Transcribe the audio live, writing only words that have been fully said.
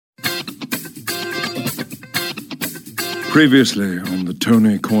Previously on the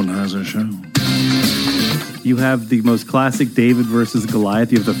Tony Kornheiser Show. You have the most classic David versus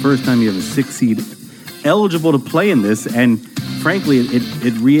Goliath. You have the first time you have a 6 seed eligible to play in this, and frankly,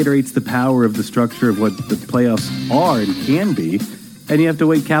 it reiterates the power of the structure of what the playoffs are and can be. And you have to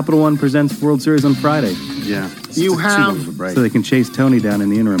wait. Capital One presents World Series on Friday. Yeah. You have... So they can chase Tony down in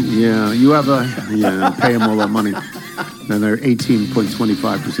the interim. Yeah, you have pay them all that money. And they're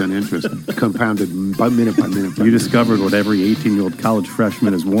 18.25% interest, compounded by minute by minute. You discovered what every 18-year-old college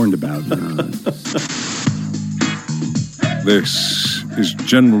freshman is warned about. This is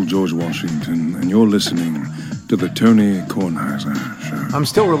General George Washington, and you're listening to the Tony Kornheiser Show. I'm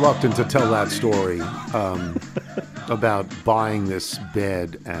still reluctant to tell that story about buying this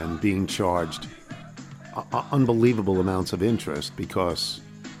bed and being charged unbelievable amounts of interest because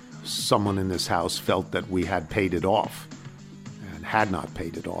someone in this house felt that we had paid it off and had not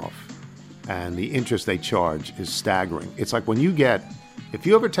paid it off. And the interest they charge is staggering. It's like if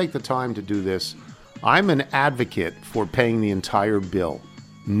you ever take the time to do this, I'm an advocate for paying the entire bill,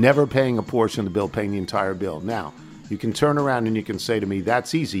 never paying a portion of the bill, paying the entire bill. Now, you can turn around and you can say to me,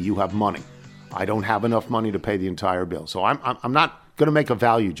 that's easy, you have money. I don't have enough money to pay the entire bill. So I'm not going to make a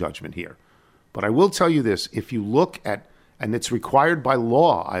value judgment here. But I will tell you this, if you look at, and it's required by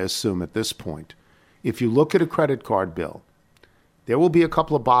law, I assume at this point, if you look at a credit card bill, there will be a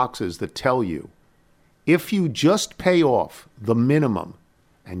couple of boxes that tell you, if you just pay off the minimum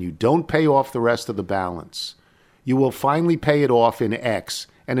and you don't pay off the rest of the balance, you will finally pay it off in X,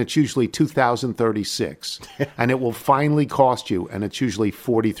 and it's usually $2,036, and it will finally cost you, and it's usually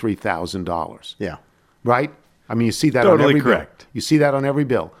 $43,000. Yeah. Right? I mean, you see that Totally on every correct. bill. You see that on every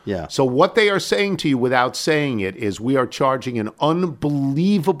bill. Yeah. So what they are saying to you without saying it is we are charging an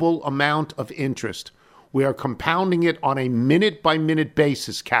unbelievable amount of interest. We are compounding it on a minute-by-minute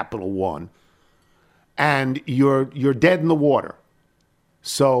basis, Capital One, and you're dead in the water.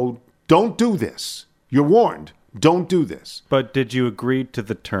 So don't do this. You're warned. Don't do this. But did you agree to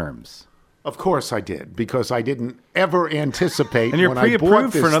the terms? Of course I did, because I didn't ever anticipate And you're when I bought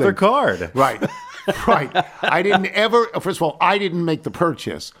pre-approved this for another thing. card. Right. Right. I didn't ever, first of all, I didn't make the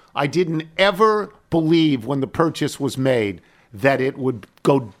purchase. I didn't ever believe when the purchase was made that it would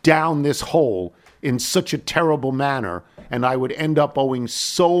go down this hole in such a terrible manner and I would end up owing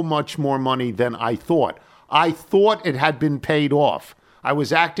so much more money than I thought. I thought it had been paid off. I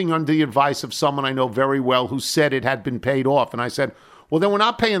was acting under the advice of someone I know very well who said it had been paid off. And I said, well, then we're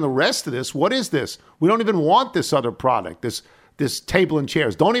not paying the rest of this. What is this? We don't even want this other product, this table and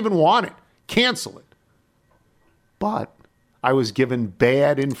chairs. Don't even want it. Cancel it. But I was given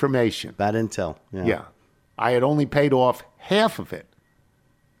bad information. Bad intel. Yeah. I had only paid off half of it.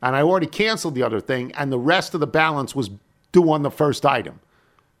 And I already canceled the other thing, and the rest of the balance was due on the first item.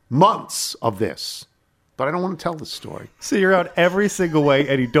 Months of this. But I don't want to tell this story. So you're out every single way,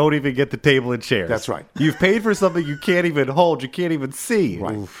 and you don't even get the table and chairs. That's right. You've paid for something you can't even hold, you can't even see.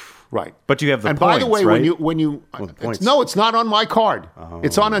 Right. Oof. Right. But you have the and points, by the way, right? when you points. no, it's not on my card.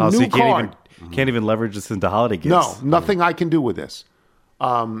 It's on a So new you can't card. can't even leverage this into holiday gifts. No, nothing I can do with this.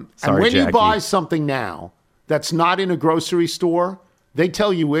 And Sorry, when you Jackie. buy something now that's not in a grocery store, they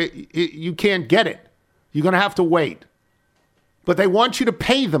tell you you can't get it. You're going to have to wait. But they want you to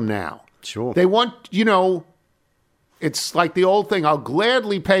pay them now. Sure. They want, it's like the old thing, I'll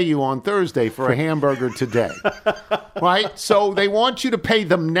gladly pay you on Thursday for a hamburger today. Right? So they want you to pay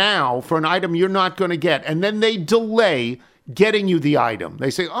them now for an item you're not going to get. And then they delay getting you the item. They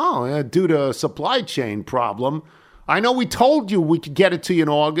say, due to a supply chain problem, I know we told you we could get it to you in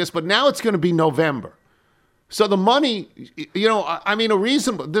August, but now it's going to be November. So the money,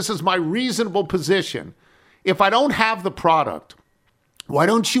 this is my reasonable position. If I don't have the product, why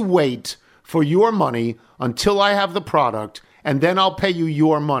don't you wait for your money until I have the product, and then I'll pay you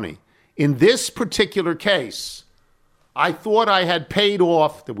your money? In this particular case, I thought I had paid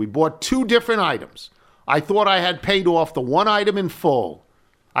off, that we bought two different items. I thought I had paid off the one item in full.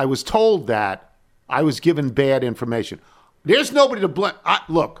 I was told that. I was given bad information. There's nobody to blame.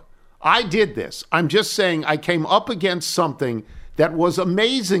 Look, I did this. I'm just saying I came up against something that was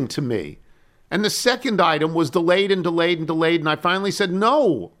amazing to me. And the second item was delayed and delayed and delayed. And I finally said,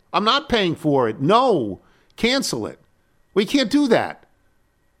 no, I'm not paying for it. No, cancel it. We can't do that.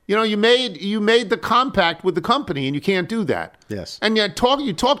 You made the compact with the company and you can't do that. Yes. And you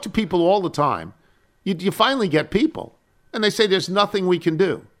talk to people all the time. You finally get people. And they say, there's nothing we can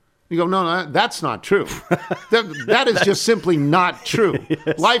do. You go, no, that's not true. that is just simply not true.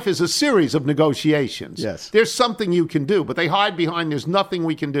 Yes. Life is a series of negotiations. Yes. There's something you can do, but they hide behind there's nothing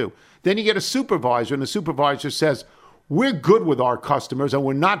we can do. Then you get a supervisor, and the supervisor says, we're good with our customers, and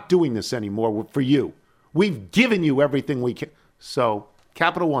we're not doing this anymore for you. We've given you everything we can. So,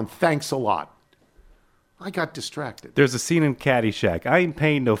 Capital One, thanks a lot. I got distracted. There's a scene in Caddyshack. I ain't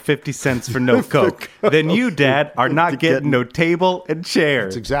paying no 50 cents for no Coke. Then you, Dad, are not getting no table and chair.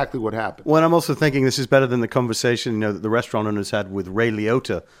 That's exactly what happened. Well, I'm also thinking this is better than the conversation that the restaurant owners had with Ray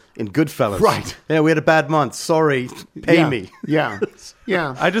Liotta in Goodfellas. Right. Yeah, we had a bad month. Sorry. Pay me. Yeah.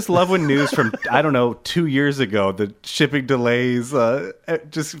 Yeah. I just love when news from, 2 years ago, the shipping delays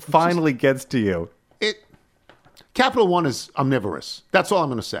just finally gets to you. Capital One is omnivorous. That's all I'm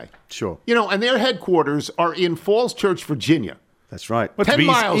going to say. Sure. And their headquarters are in Falls Church, Virginia. That's right. Well, 10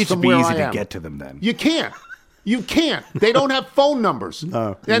 miles it should from be where easy I to am. get to them then. You can't. You can't. They don't have phone numbers.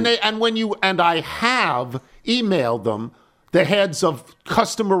 No. And I have emailed them, the heads of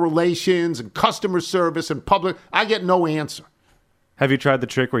customer relations and customer service and public. I get no answer. Have you tried the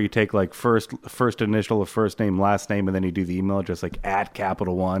trick where you take like first initial of first name, last name, and then you do the email address like at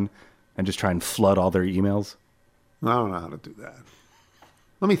Capital One and just try and flood all their emails? I don't know how to do that.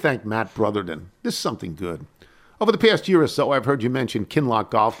 Let me thank Matt Brotherton. This is something good. Over the past year or so, I've heard you mention Kinloch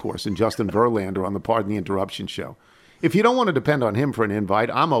Golf Course and Justin Verlander on the Pardon the Interruption show. If you don't want to depend on him for an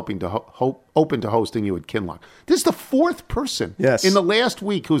invite, I'm open to hosting you at Kinloch. This is the fourth person in the last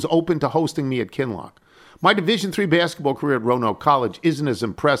week who's open to hosting me at Kinloch. My Division III basketball career at Roanoke College isn't as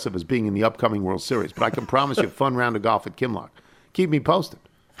impressive as being in the upcoming World Series, but I can promise you a fun round of golf at Kinloch. Keep me posted.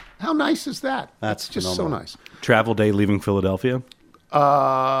 How nice is that? That's just phenomenal. so nice. Travel day leaving Philadelphia?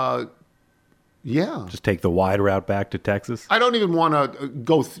 Yeah. Just take the wide route back to Texas? I don't even want to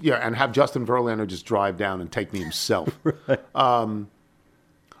go and have Justin Verlander just drive down and take me himself. Right.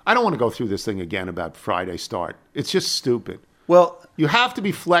 I don't want to go through this thing again about Friday start. It's just stupid. Well, you have to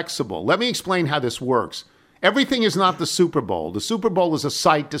be flexible. Let me explain how this works. Everything is not the Super Bowl. The Super Bowl is a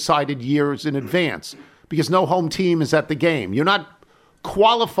site decided years in advance because no home team is at the game. You're not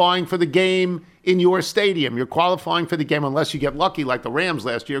qualifying for the game in your stadium. You're qualifying for the game unless you get lucky like the Rams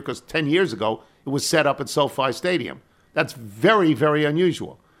last year because 10 years ago it was set up at SoFi Stadium. That's very, very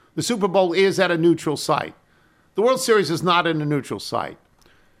unusual. The Super Bowl is at a neutral site. The World Series is not in a neutral site.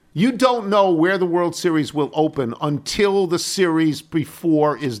 You don't know where the World Series will open until the series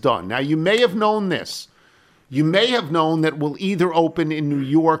before is done. Now, you may have known this. You may have known that we'll either open in New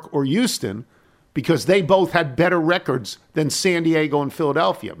York or Houston because they both had better records than San Diego and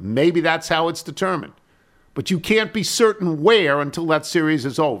Philadelphia. Maybe that's how it's determined. But you can't be certain where until that series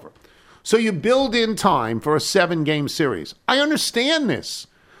is over. So you build in time for a 7-game series. I understand this.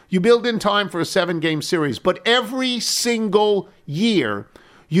 You build in time for a 7-game series, but every single year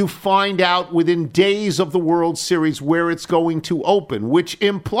you find out within days of the World Series where it's going to open, which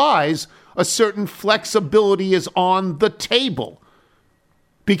implies a certain flexibility is on the table.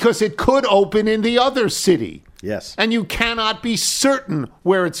 Because it could open in the other city. Yes. And you cannot be certain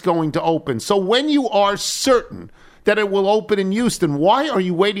where it's going to open. So when you are certain that it will open in Houston, why are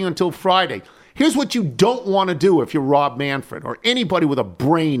you waiting until Friday? Here's what you don't want to do if you're Rob Manfred or anybody with a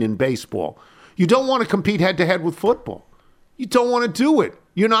brain in baseball. You don't want to compete head-to-head with football. You don't want to do it.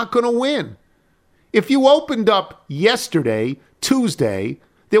 You're not going to win. If you opened up yesterday, Tuesday,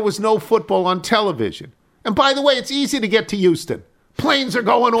 there was no football on television. And by the way, it's easy to get to Houston. Planes are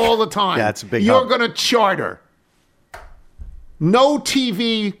going all the time. Yeah, it's a big You're hub. going to charter. No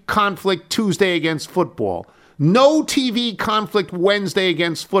TV conflict Tuesday against football. No TV conflict Wednesday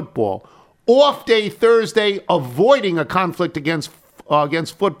against football. Off day Thursday, avoiding a conflict against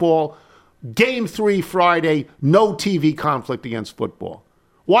football. Game 3 Friday, no TV conflict against football.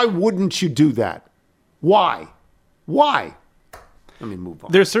 Why wouldn't you do that? Why? Let me move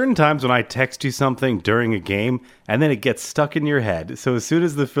on. There's certain times when I text you something during a game, and then it gets stuck in your head. So as soon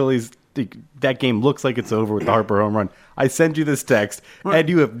as the Phillies, that game looks like it's over with the Harper home run, I send you this text, and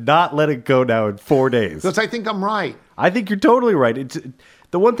you have not let it go now in 4 days. Because I think I'm right. I think you're totally right.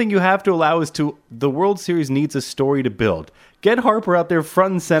 The one thing you have to allow is the World Series needs a story to build. Get Harper out there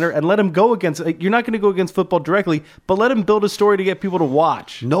front and center and let him go against, you're not going to go against football directly, but let him build a story to get people to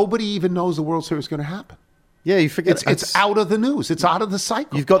watch. Nobody even knows the World Series is going to happen. Yeah, you forget. It's out of the news. It's out of the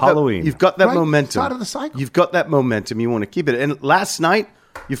cycle. You've got Halloween. You've got that Right? momentum. It's out of the cycle. You've got that momentum. You want to keep it. And last night,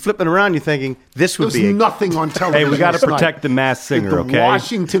 you're flipping around. You're thinking this would There's be nothing on television. Hey, we got to last night. protect the masked singer, The okay?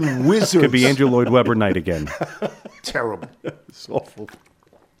 Washington Wizards. Could be Andrew Lloyd Webber night again. Terrible. It's awful.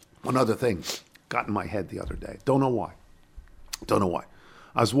 One other thing got in my head the other day. Don't know why.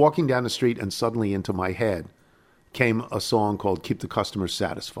 I was walking down the street and suddenly into my head came a song called Keep the Customer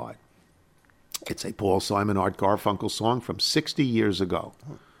Satisfied. It's a Paul Simon, Art Garfunkel song from 60 years ago.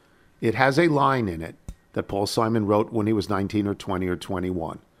 It has a line in it that Paul Simon wrote when he was 19 or 20 or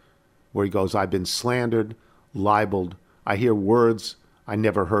 21, where he goes, I've been slandered, libeled. I hear words I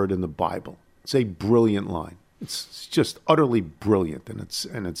never heard in the Bible. It's a brilliant line. It's just utterly brilliant,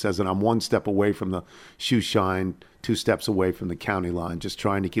 and it says that I'm 1 step away from the shoe shine, 2 steps away from the county line, just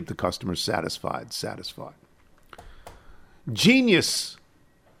trying to keep the customers satisfied. Genius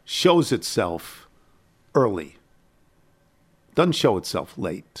shows itself early. Doesn't show itself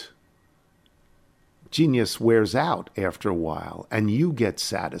late. Genius wears out after a while, and you get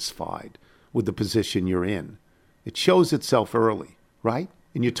satisfied with the position you're in. It shows itself early, right?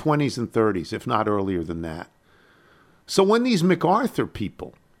 In your 20s and 30s, if not earlier than that. So when these MacArthur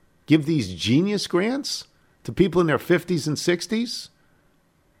people give these genius grants to people in their 50s and 60s,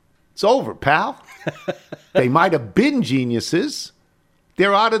 it's over, pal. They might have been geniuses.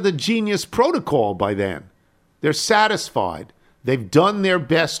 They're out of the genius protocol by then. They're satisfied. They've done their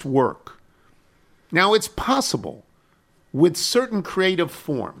best work. Now, it's possible with certain creative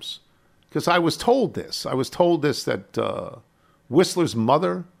forms, because I was told this. That Whistler's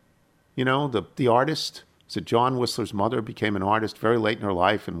mother, the artist, John Whistler's mother became an artist very late in her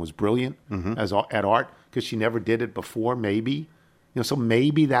life and was brilliant at art because she never did it before, maybe. So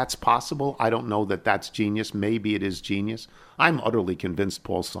maybe that's possible. I don't know that that's genius. Maybe it is genius. I'm utterly convinced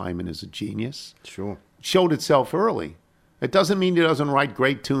Paul Simon is a genius. Sure. It showed itself early. It doesn't mean he doesn't write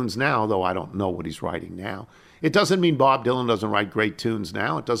great tunes now, though I don't know what he's writing now. It doesn't mean Bob Dylan doesn't write great tunes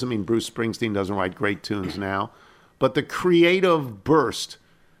now. It doesn't mean Bruce Springsteen doesn't write great tunes now. But the creative burst,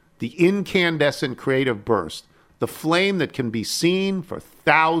 the incandescent creative burst, the flame that can be seen for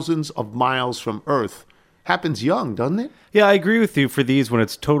thousands of miles from Earth, happens young, doesn't it? Yeah, I agree with you for these when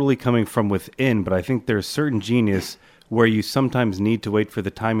it's totally coming from within, but I think there's certain genius where you sometimes need to wait for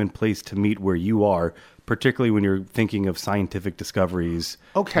the time and place to meet where you are, particularly when you're thinking of scientific discoveries,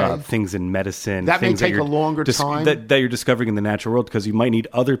 things in medicine. That may things take a longer time. That you're discovering in the natural world, because you might need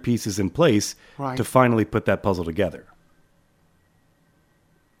other pieces in place to finally put that puzzle together.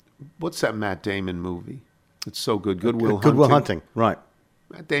 What's that Matt Damon movie? It's so good. Good Will Hunting. Right.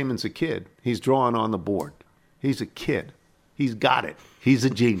 Matt Damon's a kid. He's drawing on the board. He's a kid. He's got it. He's a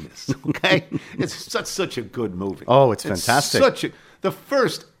genius. Okay? It's such a good movie. Oh, it's fantastic. The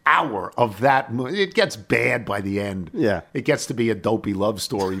first hour of that movie, it gets bad by the end. Yeah. It gets to be a dopey love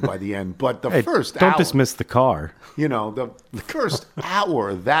story by the end. But the first hour... Don't dismiss the car. The first hour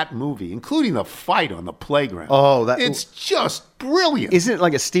of that movie, including the fight on the playground. Oh, it's just brilliant. Isn't it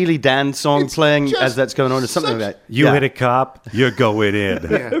like a Steely Dan song playing as that's going on or something like that? You hit a cop, you're going in.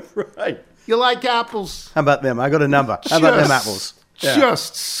 Yeah. Right. You like apples? How about them? I got a number. How about them apples? Yeah.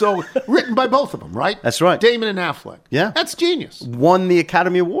 Just so written by both of them, right? That's right. Damon and Affleck. Yeah. That's genius. Won the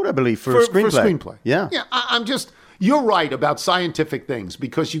Academy Award, I believe, for a screenplay. Yeah. Yeah. You're right about scientific things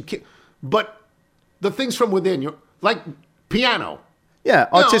because you can't, but the things from within, you're like piano. Yeah,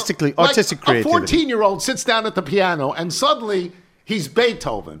 artistic creativity. A 14-year-old sits down at the piano and suddenly he's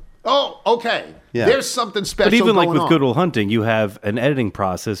Beethoven. Oh, okay. Yeah. There's something special going on. But even like with on. Good Will Hunting, you have an editing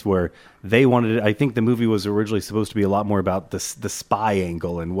process where they wanted it. I think the movie was originally supposed to be a lot more about the spy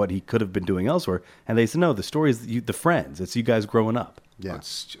angle and what he could have been doing elsewhere. And they said, no, the story is the friends. It's you guys growing up. Yeah.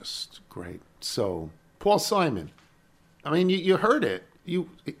 It's just great. So, Paul Simon, I mean, you heard it.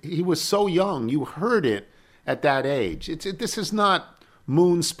 He was so young. You heard it at that age. This is not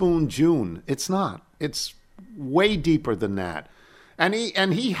Moon Spoon June. It's not. It's way deeper than that. And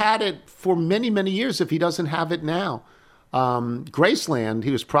he had it for many, many years if he doesn't have it now. Graceland,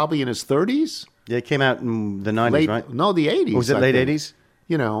 he was probably in his 30s. Yeah, it came out in the 90s, right? No, the 80s. Was it late 80s?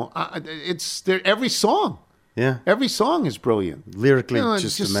 It's there. Every song. Yeah. Every song is brilliant. Lyrically,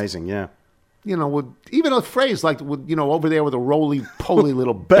 just amazing, yeah. Even a phrase like, over there with a roly-poly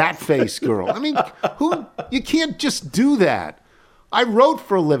little bat-faced girl. I mean, you can't just do that. I wrote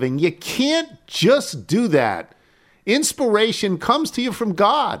for a living. You can't just do that. Inspiration comes to you from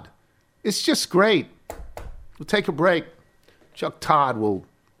God. It's just great. We'll take a break. Chuck Todd will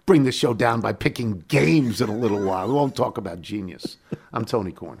bring the show down by picking games in a little while. We won't talk about genius. I'm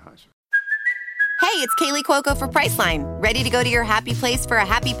Tony Kornheiser. Hey, it's Kaylee Cuoco for Priceline. Ready to go to your happy place for a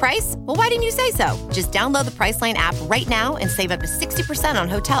happy price? Well, why didn't you say so? Just download the Priceline app right now and save up to 60% on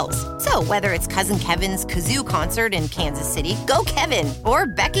hotels. So whether it's Cousin Kevin's Kazoo Concert in Kansas City, go Kevin, or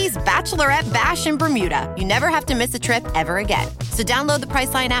Becky's Bachelorette Bash in Bermuda, you never have to miss a trip ever again. So download the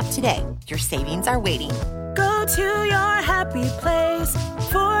Priceline app today. Your savings are waiting. Go to your happy place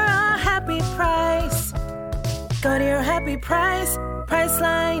for a happy price. Go to your happy price,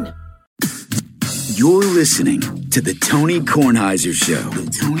 Priceline. You're listening to The Tony Kornheiser Show.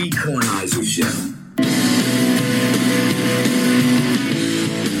 The Tony Kornheiser Show.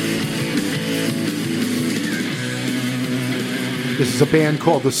 This is a band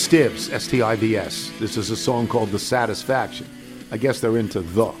called The Stivs, S-T-I-V-S. This is a song called The Satisfaction. I guess they're into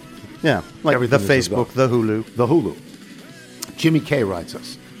the. Yeah, like Everything the is a Facebook, the Hulu. The Hulu. Jimmy K writes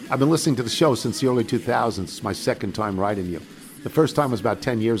us. I've been listening to the show since the early 2000s. It's my second time writing you. The first time was about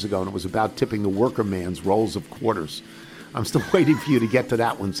 10 years ago, and it was about tipping the worker man's rolls of quarters. I'm still waiting for you to get to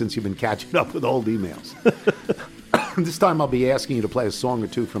that one since you've been catching up with old emails. This time I'll be asking you to play a song or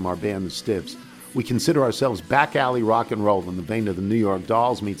two from our band, the Stivs. We consider ourselves back alley rock and roll in the vein of the New York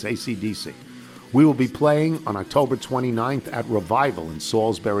Dolls meets AC/DC. We will be playing on October 29th at Revival in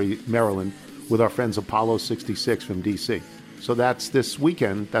Salisbury, Maryland, with our friends Apollo 66 from D.C. So that's this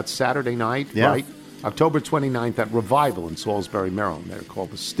weekend. That's Saturday night, right? October 29th at Revival in Salisbury, Maryland. They're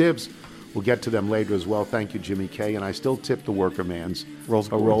called the Stivs. We'll get to them later as well. Thank you, Jimmy K. And I still tip the worker man's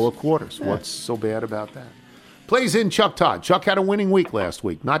a roll of quarters. Yeah. What's so bad about that? Plays in Chuck Todd. Chuck had a winning week last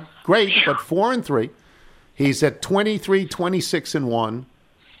week. Not great, but 4-3. He's at 23-26-1.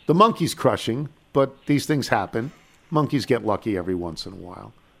 The Monkey's crushing, but these things happen. Monkeys get lucky every once in a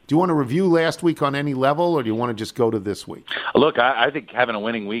while. Do you want to review last week on any level, or do you want to just go to this week? Look, I think having a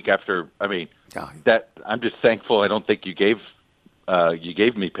winning week after, that I'm just thankful. I don't think you gave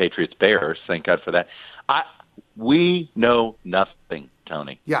me Patriots Bears. Thank God for that. We know nothing,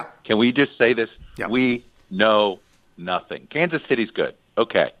 Tony. Yeah. Can we just say this? Yeah. We know nothing. Kansas City's good.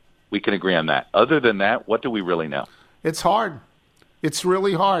 Okay. We can agree on that. Other than that, what do we really know? It's hard. It's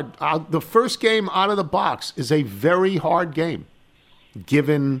really hard. The first game out of the box is a very hard game,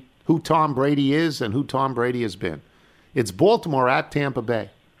 given who Tom Brady is and who Tom Brady has been. It's Baltimore at Tampa Bay.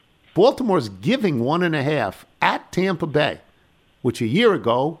 Baltimore's giving 1.5 at Tampa Bay, which a year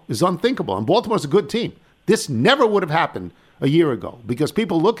ago is unthinkable. And Baltimore's a good team. This never would have happened a year ago because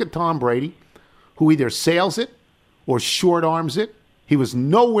people look at Tom Brady, who either sails it or short arms it. He was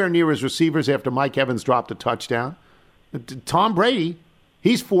nowhere near his receivers after Mike Evans dropped a touchdown. Tom Brady,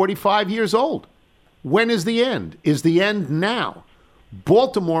 he's 45 years old. When is the end? Is the end now?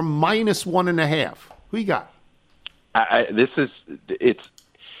 Baltimore minus 1.5. Who you got?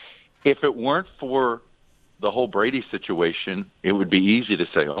 If it weren't for the whole Brady situation, it would be easy to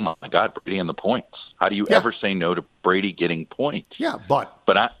say, oh my God, Brady and the points. How do you ever say no to Brady getting points? Yeah, but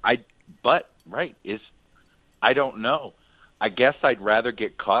I don't know. I guess I'd rather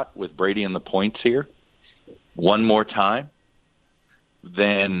get caught with Brady and the points here one more time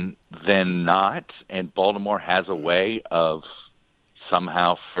than not. And Baltimore has a way of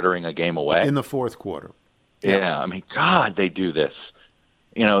somehow frittering a game away in the fourth quarter. Yeah, I mean, God, they do this.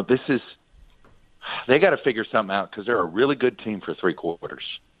 They got to figure something out because they're a really good team for three quarters.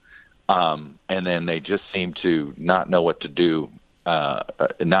 And then they just seem to not know what to do,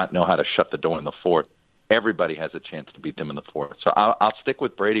 not know how to shut the door in the fourth. Everybody has a chance to beat them in the fourth. So I'll stick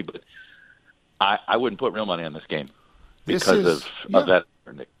with Brady, but I wouldn't put real money on this game because of that.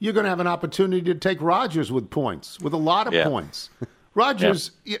 You're going to have an opportunity to take Rodgers with points, with a lot of points.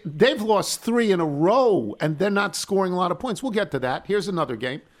 Rodgers, they've lost 3 in a row, and they're not scoring a lot of points. We'll get to that. Here's another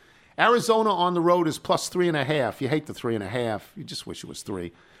game. Arizona on the road is plus 3.5. You hate the 3.5. You just wish it was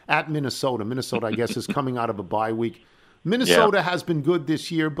 3. At Minnesota. Minnesota, I guess, is coming out of a bye week. Minnesota has been good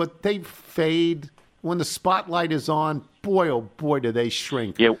this year, but they fade. When the spotlight is on, boy, oh boy, do they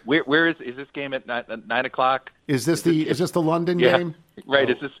shrink. Yeah, where is this game at 9 o'clock? Is this the London game? Right.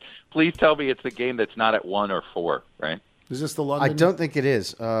 Oh. Is this? Please tell me it's the game that's not at 1 or 4, right? Is this the London? I don't think it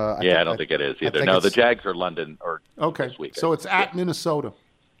is. I don't think it is either. No, the Jags are London or this week. So it's at Minnesota.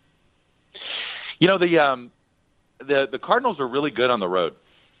 The Cardinals are really good on the road.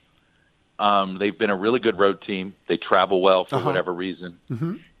 They've been a really good road team. They travel well for whatever reason.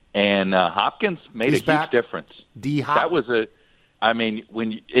 Mm-hmm. And Hopkins made a huge difference. That was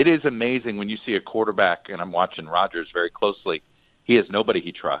it is amazing when you see a quarterback, and I'm watching Rodgers very closely. He has nobody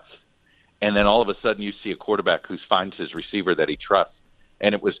he trusts. And then all of a sudden you see a quarterback who finds his receiver that he trusts.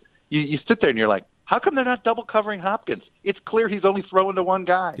 And it was you sit there and you're like, how come they're not double covering Hopkins? It's clear he's only throwing to one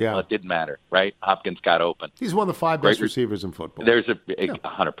guy. Yeah. Well, it didn't matter, right? Hopkins got open. He's one of the 5 best receivers in football. There's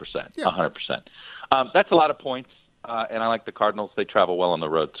 100%. 100%. That's a lot of points. And I like the Cardinals. They travel well on the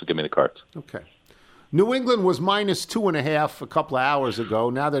road, so give me the Cards. Okay. New England was minus 2.5 a couple of hours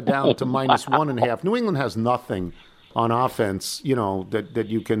ago. Now they're down to minus 1.5. New England has nothing on offense, that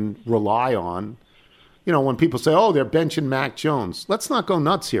you can rely on. When people say, oh, they're benching Mac Jones. Let's not go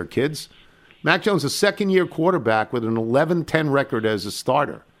nuts here, kids. Mac Jones is a second-year quarterback with an 11-10 record as a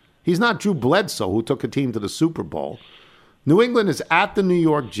starter. He's not Drew Bledsoe, who took a team to the Super Bowl. New England is at the New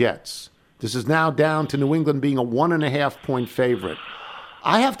York Jets. This is now down to New England being a 1.5-point favorite.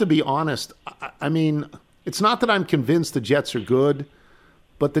 I have to be honest. I mean, it's not that I'm convinced the Jets are good,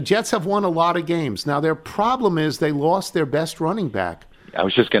 but the Jets have won a lot of games. Now, their problem is they lost their best running back. I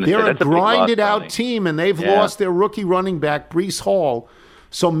was just going to say they're that's a grinded-out team, and they've lost their rookie running back, Breece Hall,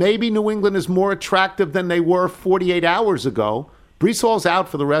 So maybe New England is more attractive than they were 48 hours ago. Brees Hall's out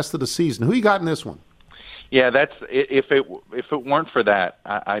for the rest of the season. Who you got in this one? Yeah, that's if it weren't for that,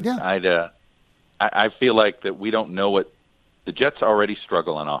 I feel like that we don't know what the Jets already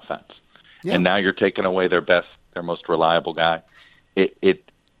struggle on offense, and now you're taking away their most reliable guy. I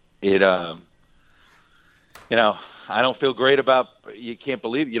don't feel great about. You can't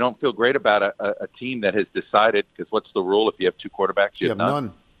believe it. You don't feel great about a team that has decided, because what's the rule? If you have two quarterbacks, you have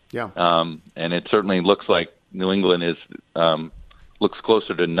none. Yeah. And it certainly looks like New England is looks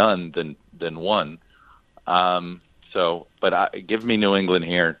closer to none than one. But give me New England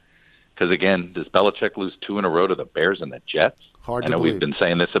here, because again, does Belichick lose 2 in a row to the Bears and the Jets? Hard to I know believe. We've been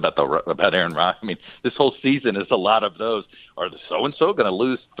saying this about Aaron Rodgers. I mean, this whole season is a lot of those. Are the so-and-so going to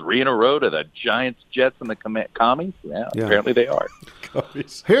lose 3 in a row to the Giants, Jets, and the Commies? Yeah, apparently they are.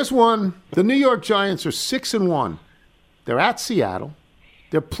 Here's one. The New York Giants are 6-1. They're at Seattle.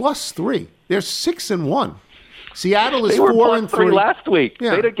 They're +3. They're 6-1. Seattle is 4-3 last week.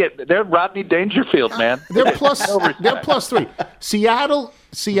 Yeah. They're Rodney Dangerfield, man. They're +3.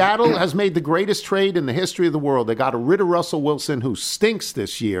 Seattle has made the greatest trade in the history of the world. They got rid of Russell Wilson, who stinks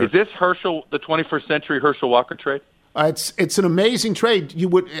this year. Is this the 21st century Herschel Walker trade? It's an amazing trade.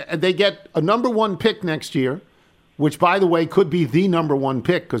 They get a number 1 pick next year, which, by the way, could be the number 1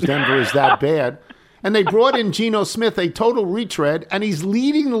 pick because Denver is that bad. And they brought in Geno Smith, a total retread, and he's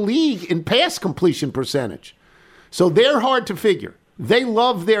leading the league in pass completion percentage. So they're hard to figure. They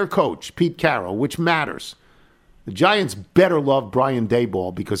love their coach, Pete Carroll, which matters. The Giants better love Brian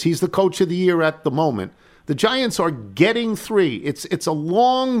Daboll because he's the coach of the year at the moment. The Giants are getting 3. It's a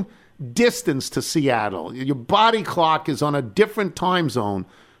long distance to Seattle. Your body clock is on a different time zone,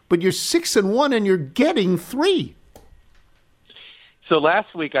 but you're 6-1 and you're getting 3. So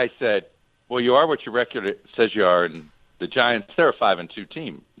last week I said, well, you are what your record says you are, and the Giants, they're a 5-2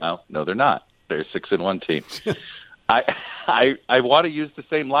 team. No, they're not. They're a 6-1 team. I want to use the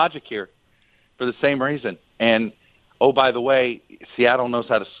same logic here for the same reason. And, oh, by the way, Seattle knows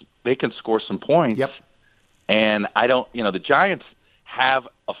how they can score some points. Yep. And the Giants have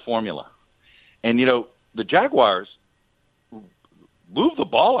a formula. And, the Jaguars moved the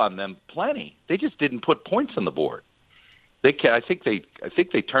ball on them plenty. They just didn't put points on the board. I think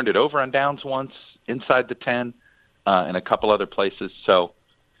they turned it over on downs once inside the 10 and a couple other places. So,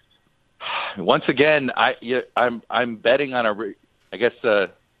 once again, I'm betting on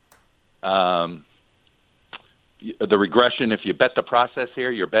the regression. If you bet the process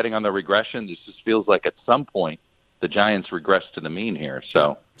here, you're betting on the regression. This just feels like at some point the Giants regress to the mean here.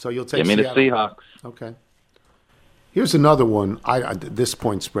 So you'll take the Seattle. Seahawks. Okay. Here's another one. This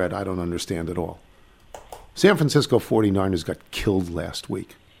point spread, I don't understand at all. San Francisco 49ers got killed last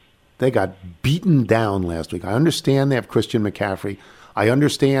week. They got beaten down last week. I understand they have Christian McCaffrey. I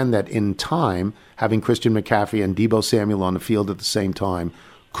understand that in time, having Christian McCaffrey and Deebo Samuel on the field at the same time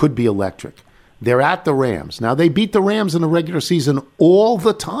could be electric. They're at the Rams. Now, they beat the Rams in the regular season all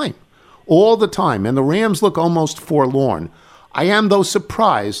the time, and the Rams look almost forlorn. I am, though,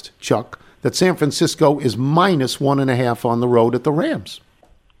 surprised, Chuck, that San Francisco is -1.5 on the road at the Rams.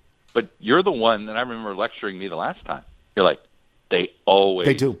 But you're the one that I remember lecturing me the last time. You're like, they always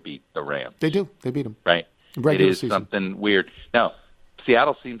beat the Rams. They do. They beat them. Right. Regular it is season. Something weird. Now,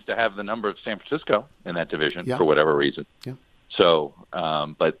 Seattle seems to have the number of San Francisco in that division for whatever reason. Yeah. So,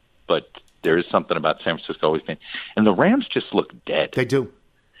 but there is something about San Francisco always being, and the Rams just look dead. They do.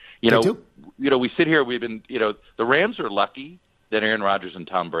 They do. We sit here. We've been. The Rams are lucky that Aaron Rodgers and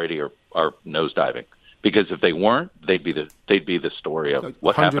Tom Brady are nosediving, because if they weren't, they'd be the story of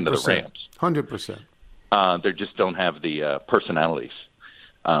what happened to the Rams. 100%. They just don't have the personalities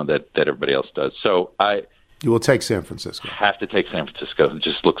that everybody else does. So you will take San Francisco. Have to take San Francisco. It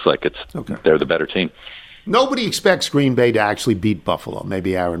just looks like they're the better team. Nobody expects Green Bay to actually beat Buffalo.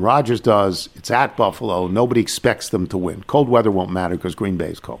 Maybe Aaron Rodgers does. It's at Buffalo. Nobody expects them to win. Cold weather won't matter because Green Bay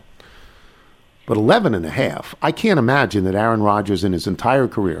is cold. But 11.5, I can't imagine that Aaron Rodgers in his entire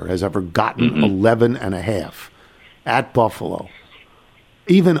career has ever gotten 11.5 at Buffalo.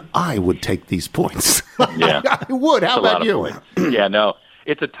 Even I would take these points. Yeah. I would. How about you? Yeah, no.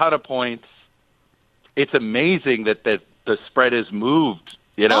 It's a ton of points. It's amazing that the spread has moved.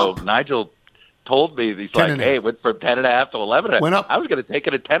 Nigel told me, he's like, hey, it went from 10.5 to 11.5. Went up. I was going to take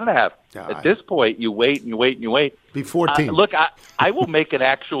it at 10.5. At this point, you wait and you wait and you wait. Be 14. Look, I will make an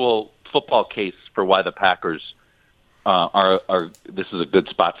actual football case for why the Packers are. This is a good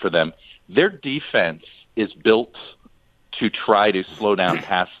spot for them. Their defense is built to try to slow down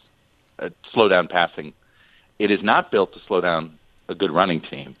passing. It is not built to slow down a good running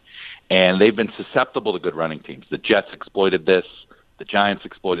team, and they've been susceptible to good running teams. The Jets exploited this. The Giants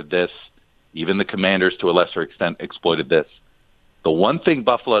exploited this. Even the Commanders, to a lesser extent, exploited this. The one thing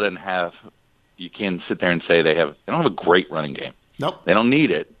Buffalo didn't have, you can sit there and say they don't have a great running game. Nope. They don't need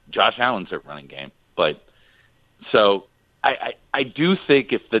it. Josh Allen's their running game. But so I do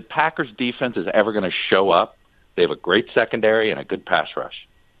think if the Packers defense is ever going to show up, they have a great secondary and a good pass rush.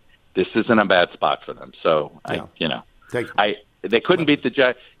 This isn't a bad spot for them. So they couldn't beat the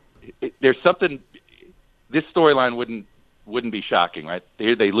Giants. There's something. This storyline wouldn't be shocking, right?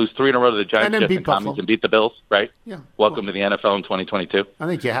 They lose 3 in a row to the Giants, and then Justin Cummings, and beat the Bills, right? Yeah. Welcome to the NFL in 2022. I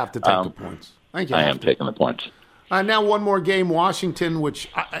think you have to take the points. I am taking the points. Now one more game, Washington,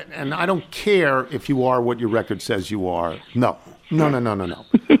 and I don't care if you are what your record says you are. No.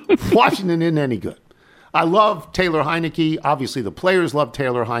 Washington isn't any good. I love Taylor Heineke. Obviously, the players love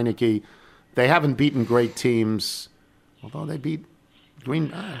Taylor Heineke. They haven't beaten great teams, although they beat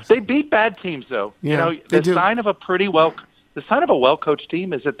Green. They beat bad teams, though. Yeah, the sign of a well-coached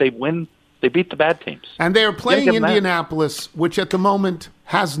team is that they win. They beat the bad teams, and they are playing Indianapolis, which at the moment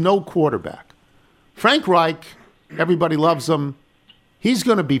has no quarterback. Frank Reich, everybody loves him. He's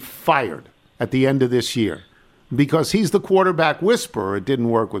going to be fired at the end of this year because he's the quarterback whisperer. It didn't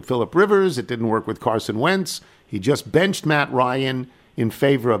work with Phillip Rivers. It didn't work with Carson Wentz. He just benched Matt Ryan in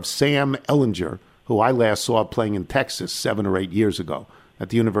favor of Sam Ehlinger, who I last saw playing in Texas 7 or 8 years ago at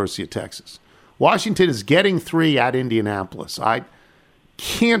the University of Texas. Washington is getting 3 at Indianapolis. I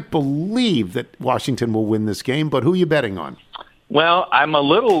can't believe that Washington will win this game, but who are you betting on? Well, I'm a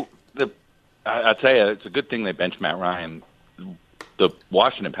little – I'll tell you, it's a good thing they benched Matt Ryan. The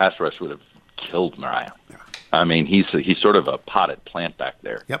Washington pass rush would have killed Ryan. Yeah. I mean, he's sort of a potted plant back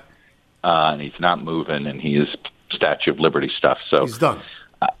there. Yep. And he's not moving, and he is Statue of Liberty stuff. So he's done.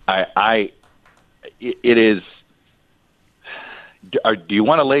 It is. Do you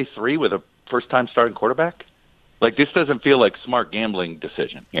want to lay 3 with a first-time starting quarterback? Like, this doesn't feel like smart gambling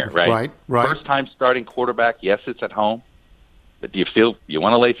decision here, right? Right. First-time starting quarterback. Yes, it's at home, but do you feel you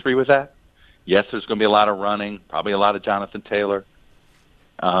want to lay 3 with that? Yes, there's going to be a lot of running, probably a lot of Jonathan Taylor.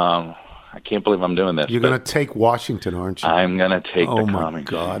 I can't believe I'm doing this. You're going to take Washington, aren't you? I'm going to take the Cummings. Oh, my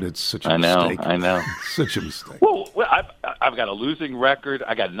God, it's such a mistake. I know. Such a mistake. Well, I've got a losing record.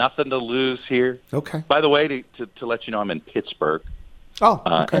 I got nothing to lose here. Okay. By the way, to let you know, I'm in Pittsburgh. Oh,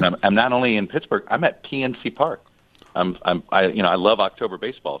 okay. And I'm not only in Pittsburgh, I'm at PNC Park. I love October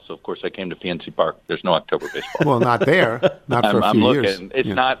baseball, so of course I came to PNC Park. There's no October baseball. Well, not there, not for a few years.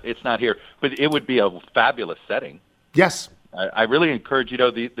 It's not here, but it would be a fabulous setting. Yes, I really encourage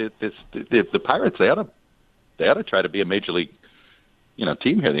the Pirates. They ought to try to be a major league,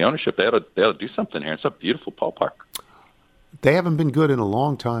 team here. The ownership they ought to do something here. It's a beautiful ballpark. They haven't been good in a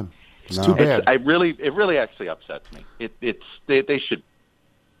long time. It's too bad. It really actually upsets me. They should.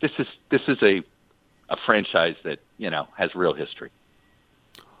 This is a franchise that has real history.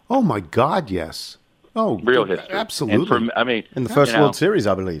 Oh my God, yes. Oh, real history. Absolutely. And in the first World Series,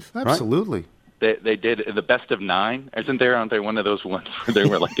 I believe. Absolutely. Right? They did the best of 9. Aren't they one of those ones where they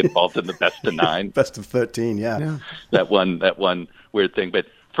were like involved in the best of 9? Best of 13, yeah. That one weird thing. But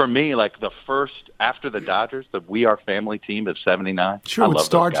for me, like the first after the Dodgers, the We Are Family team of '79. Sure, with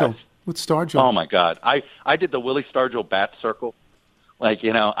Stargell. With Stargell. Oh my God, I did the Willie Stargell bat circle. Like,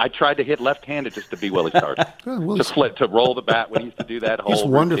 I tried to hit left-handed just to be Willie Stargell. To roll the bat when he used to do that whole He's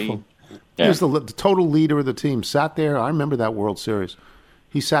wonderful. routine. Yeah. He was the total leader of the team. Sat there. I remember that World Series.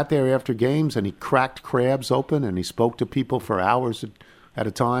 He sat there after games and he cracked crabs open and he spoke to people for hours at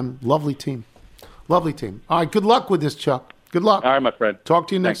a time. Lovely team. Lovely team. All right, good luck with this, Chuck. Good luck. All right, my friend. Talk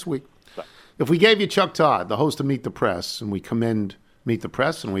to you next week. Bye. If we gave you Chuck Todd, the host of Meet the Press, and we commend Meet the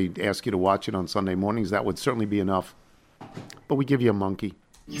Press and we ask you to watch it on Sunday mornings, that would certainly be enough. But we give you a monkey.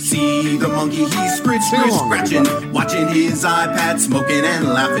 See the monkey, he's scratching, watching his iPad, smoking and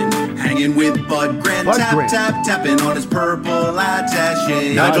laughing, hanging with Bud Grant, tapping on his purple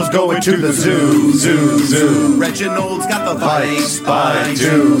attache. Nigel's going to the zoo. Reginald's got the vice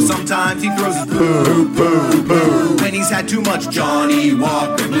too. Sometimes he throws his poo. When he's had too much Johnny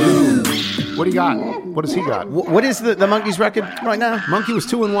Walker Blue. What do you got? What does he got? What is the monkey's record right now? Monkey was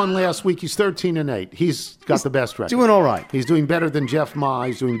 2-1 last week. He's 13-8. He's got the best record. Doing all right. He's doing better than Jeff Ma.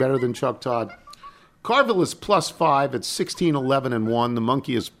 He's doing better than Chuck Todd. Carville is +5 at 16-11-1. The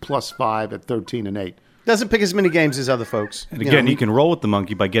monkey is +5 at 13-8. Doesn't pick as many games as other folks. And again, you can roll with the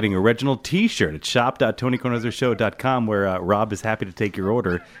monkey by getting a Reginald T-shirt at shop.TonyKornheiserShow.com, where Rob is happy to take your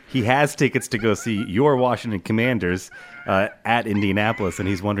order. He has tickets to go see your Washington Commanders at Indianapolis, and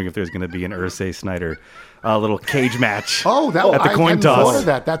he's wondering if there's going to be an Irsay Snyder little cage match. Oh, that at the coin I hadn't toss. thought of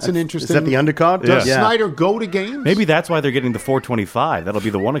that. That's an interesting. Is that the undercard? Does Snyder go to games? Maybe that's why they're getting the 425. That'll be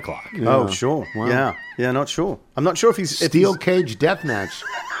the 1 o'clock. Yeah. Oh, sure. Wow. Yeah, not sure. I'm not sure if he's... Steel cage death match.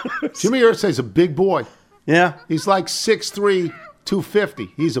 Jimmy Irsay's a big boy. Yeah. He's like 6'3", 250.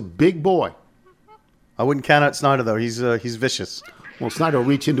 He's a big boy. I wouldn't count out Snyder, though. He's vicious. Well, Snyder will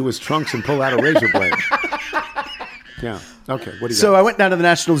reach into his trunks and pull out a razor blade. Yeah. Okay. What do you So got? I went down to the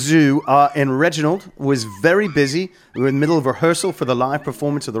National Zoo, and Reginald was very busy. We were in the middle of rehearsal for the live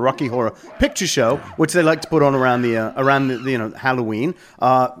performance of the Rocky Horror Picture Show, which they like to put on around the Halloween.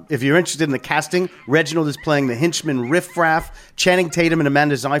 If you're interested in the casting, Reginald is playing the henchman Riff Raff. Channing Tatum and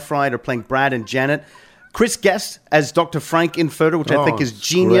Amanda Seyfried are playing Brad and Janet. Chris Guest as Dr. Frank Infurter, which I think is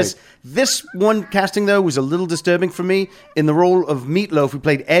genius. great. This one casting, though, was a little disturbing for me. In the role of Meatloaf, who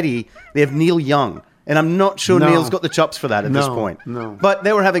played Eddie, they have Neil Young. And I'm not sure No. Neil's got the chops for that at this point. No. But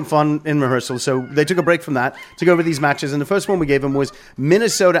they were having fun in rehearsal, so they took a break from that to go over these matches. And the first one we gave him was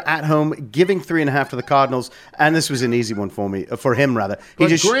Minnesota at home, giving 3.5 to the Cardinals. And this was an easy one for him. He Bud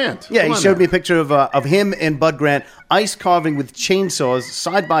Grant. Yeah, Come he on showed now. me a picture of him and Bud Grant ice carving with chainsaws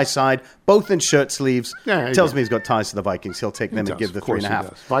side by side, both in shirt sleeves. Yeah, he Tells does. me he's got ties to the Vikings. He'll take them and give the Of course he 3.5.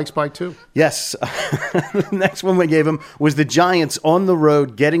 does. Vikes by 2. Yes. The next one we gave him was the Giants on the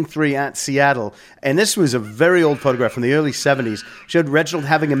road getting 3 at Seattle. And this was a very old photograph from the early 70s. Showed Reginald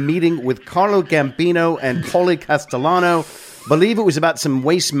having a meeting with Carlo Gambino and Paulie Castellano. Believe it was about some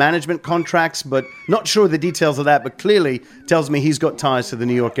waste management contracts, but not sure the details of that, but clearly tells me he's got ties to the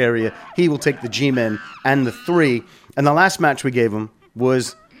New York area. He will take the G-Men and the 3. And the last match we gave him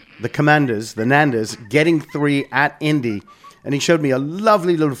was the Commanders, the Nandas, getting 3 at Indy. And he showed me a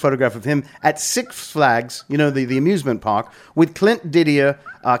lovely little photograph of him at Six Flags, the amusement park, with Clint Didier,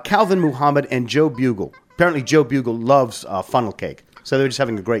 Calvin Muhammad, and Joe Bugle. Apparently Joe Bugle loves funnel cake. So they were just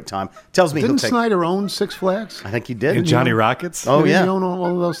having a great time. Tells me Didn't he'll take... Snyder own Six Flags? I think he did. And Johnny Rockets? Oh, Didn't yeah. he own all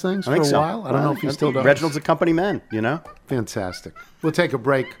of those things I for think a so. while? I don't know if he still does. Reginald's a company man, Fantastic. We'll take a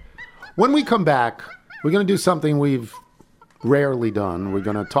break. When we come back, we're going to do something we've rarely done. We're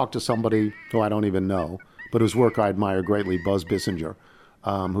going to talk to somebody who I don't even know, but whose work I admire greatly, Buzz Bissinger,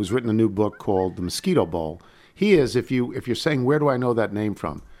 who's written a new book called The Mosquito Bowl. He is, if you're saying, where do I know that name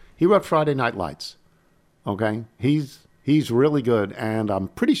from? He wrote Friday Night Lights. Okay? He's really good, and I'm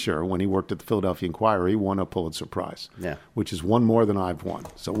pretty sure when he worked at the Philadelphia Inquirer, he won a Pulitzer Prize, which is one more than I've won.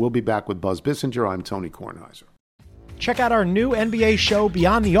 So we'll be back with Buzz Bissinger. I'm Tony Kornheiser. Check out our new NBA show,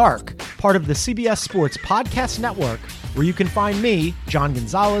 Beyond the Arc, part of the CBS Sports Podcast Network, where you can find me, John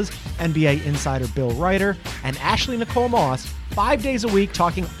Gonzalez, NBA insider Bill Ryder, and Ashley Nicole Moss 5 days a week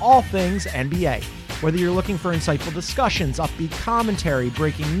talking all things NBA. Whether you're looking for insightful discussions, upbeat commentary,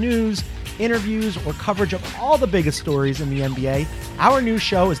 breaking news, interviews, or coverage of all the biggest stories in the NBA, our new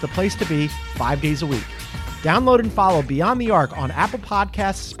show is the place to be 5 days a week. Download and follow Beyond the Arc on Apple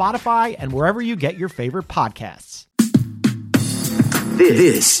Podcasts, Spotify, and wherever you get your favorite podcasts.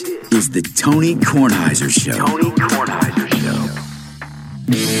 This is the Tony Kornheiser Show. Tony Kornheiser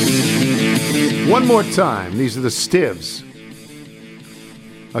Show. One more time. These are the Stivs.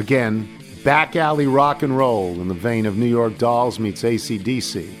 Again, back alley rock and roll in the vein of New York Dolls meets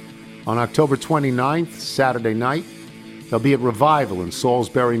AC/DC. On October 29th, Saturday night, they'll be at Revival in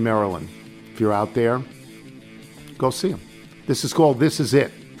Salisbury, Maryland. If you're out there, go see them. This is called This Is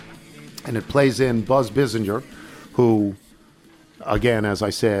It. And it plays in Buzz Bissinger, who, again, as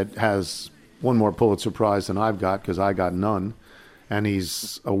I said, has one more Pulitzer Prize than I've got because I got none. And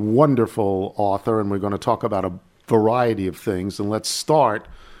he's a wonderful author, and we're going to talk about a variety of things. And let's start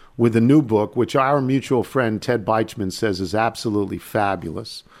with the new book, which our mutual friend Ted Beichman says is absolutely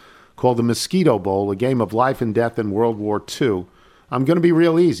fabulous, called The Mosquito Bowl, A Game of Life and Death in World War II. I'm going to be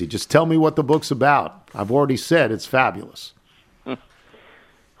real easy. Just tell me what the book's about. I've already said it's fabulous.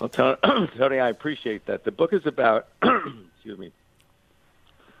 Well, Tony, I appreciate that. The book is about, excuse me,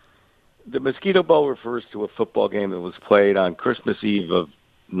 the Mosquito Bowl refers to a football game that was played on Christmas Eve of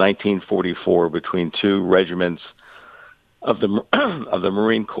 1944 between two regiments of the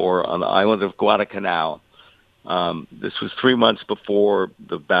Marine Corps on the island of Guadalcanal. This was 3 months before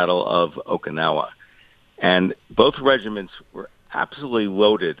the Battle of Okinawa. And both regiments were absolutely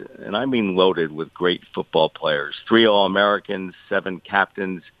loaded, and I mean loaded, with great football players. 3 All-Americans, 7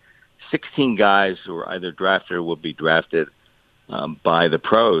 captains, 16 guys who were either drafted or would be drafted by the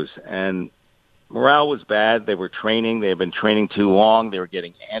pros. And morale was bad. They were training. They had been training too long. They were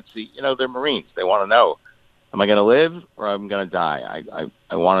getting antsy. They're Marines. They want to know, am I going to live or am I going to die?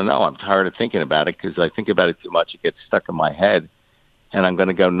 I want to know. I'm tired of thinking about it because I think about it too much. It gets stuck in my head, and I'm going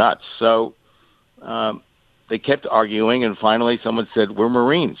to go nuts. So they kept arguing, and finally someone said, we're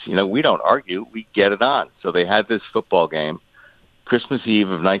Marines. We don't argue. We get it on. So they had this football game, Christmas Eve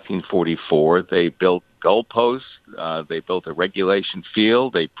of 1944. They built goalposts. They built a regulation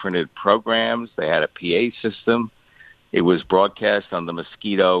field. They printed programs. They had a PA system. It was broadcast on the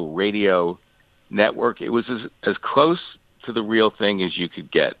Mosquito radio network. It was as close to the real thing as you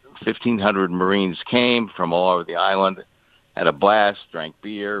could get. 1,500 Marines came from all over the island, had a blast, drank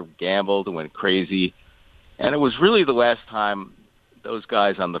beer, gambled, went crazy. And it was really the last time those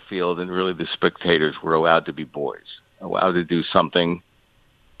guys on the field and really the spectators were allowed to be boys, allowed to do something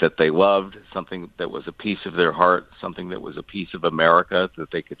that they loved, something that was a piece of their heart, something that was a piece of America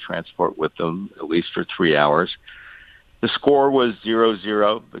that they could transport with them at least for 3 hours. The score was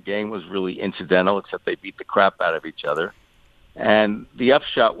 0-0. The game was really incidental, except they beat the crap out of each other. And the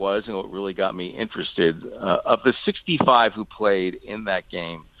upshot was, and what really got me interested, of the 65 who played in that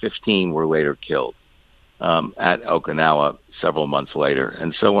game, 15 were later killed at Okinawa several months later.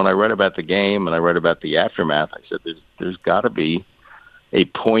 And so when I read about the game and I read about the aftermath, I said, there's got to be a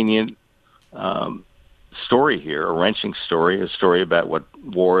poignant story here, a wrenching story, a story about what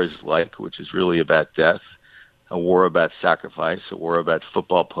war is like, which is really about death, a war about sacrifice, a war about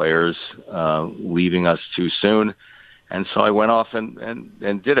football players leaving us too soon. And so I went off and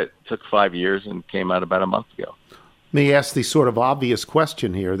did it. It took 5 years and came out about a month ago. Let me ask the sort of obvious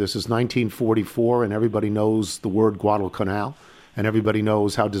question here. This is 1944, and everybody knows the word Guadalcanal, and everybody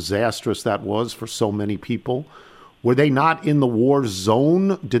knows how disastrous that was for so many people. Were they not in the war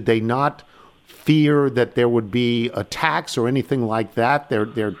zone? Did they not fear that there would be attacks or anything like that?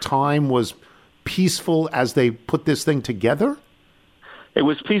 Their time was peaceful as they put this thing together? It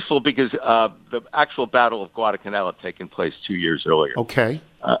was peaceful because the actual Battle of Guadalcanal had taken place 2 years earlier. Okay.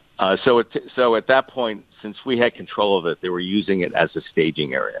 So at that point, since we had control of it, they were using it as a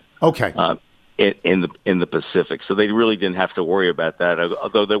staging area. Okay. In the Pacific, so they really didn't have to worry about that.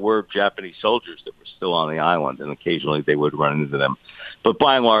 Although there were Japanese soldiers that were still on the island, and occasionally they would run into them. But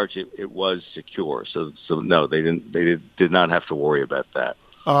by and large, it was secure. So no, they did not have to worry about that.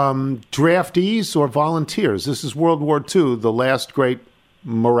 Draftees or volunteers? This is World War II, the last great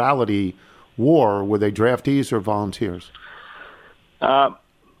morality war. Were they draftees or volunteers?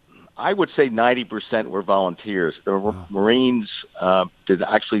 I would say 90% were volunteers. The Marines did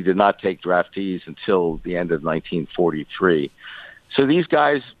not take draftees until the end of 1943. So these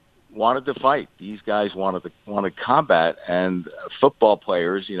guys wanted to fight. These guys wanted combat, and football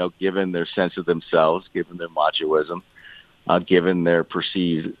players, given their sense of themselves, given their machoism, given their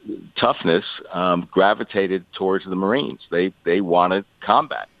perceived toughness, gravitated towards the Marines. They wanted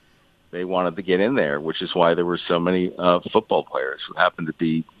combat. They wanted to get in there, which is why there were so many football players who happened to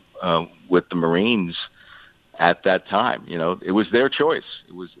be with the Marines at that time. It was their choice.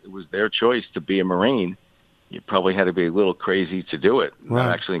 It was their choice to be a Marine. You probably had to be a little crazy to do it. Right.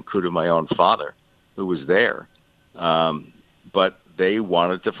 That actually included my own father, who was there. But they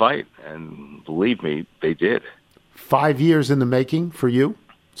wanted to fight, and believe me, they did. 5 years in the making for you?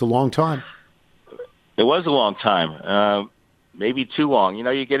 It's a long time. It was a long time. Maybe too long.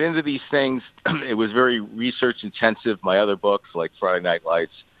 You get into these things. It was very research intensive. My other books, like Friday Night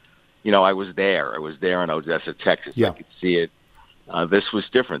Lights, I was there. I was there in Odessa, Texas. Yeah. I could see it. This was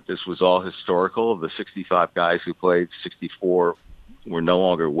different. This was all historical. The 65 guys who played, 64 were no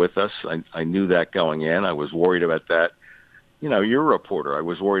longer with us. I knew that going in. I was worried about that. You're a reporter. I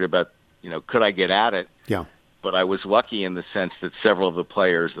was worried about, could I get at it? Yeah. But I was lucky in the sense that several of the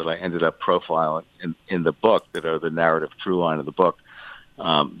players that I ended up profiling in the book, that are the narrative through line of the book,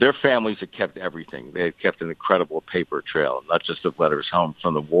 their families had kept everything. They had kept an incredible paper trail, not just of letters home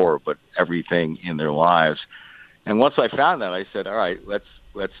from the war, but everything in their lives. And once I found that, I said, all right, let's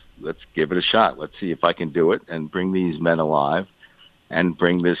give it a shot. Let's see if I can do it and bring these men alive and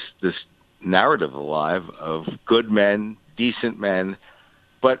bring this narrative alive of good men, decent men.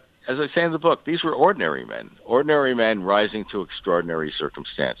 But as I say in the book, these were ordinary men rising to extraordinary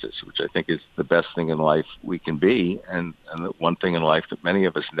circumstances, which I think is the best thing in life we can be, and the one thing in life that many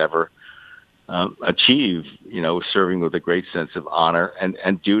of us never achieve, serving with a great sense of honor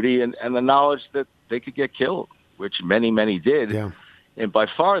and duty and the knowledge that they could get killed, which many, many did. Yeah. And by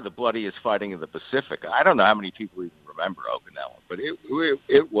far the bloodiest fighting in the Pacific. I don't know how many people even remember Okinawa, but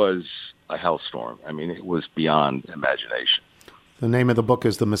it was a hellstorm. I mean, it was beyond imagination. The name of the book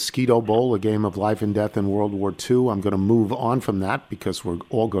is The Mosquito Bowl, A Game of Life and Death in World War II. I'm going to move on from that because we're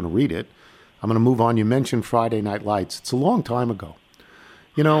all going to read it. I'm going to move on. You mentioned Friday Night Lights. It's a long time ago.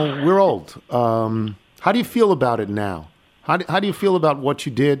 You know, we're old. How do you feel about it now? How do you feel about what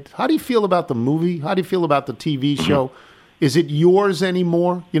you did? How do you feel about the movie? How do you feel about the TV show? Is it yours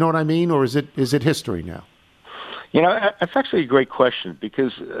anymore? You know what I mean? Or is it history now? You know, that's actually a great question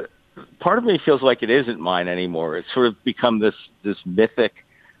because part of me feels like it isn't mine anymore. It's sort of become this mythic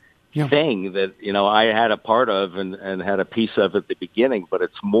thing that, you know, I had a part of and had a piece of at the beginning, but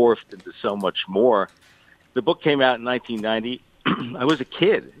it's morphed into so much more. The book came out in 1990. I was a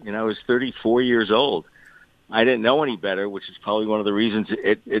kid. You know, I was 34 years old. I didn't know any better, which is probably one of the reasons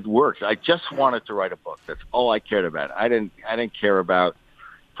it worked. I just wanted to write a book. That's all I cared about. I didn't care about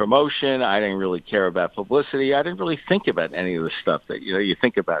promotion. I didn't really care about publicity. I didn't really think about any of the stuff that, you know, you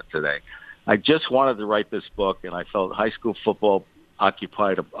think about today. I just wanted to write this book, and I felt high school football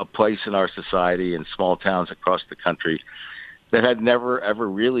occupied a place in our society in small towns across the country that had never, ever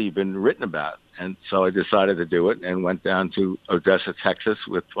really been written about. And so I decided to do it and went down to Odessa, Texas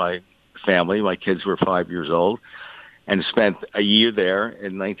with my family. My kids were 5 years old, and spent a year there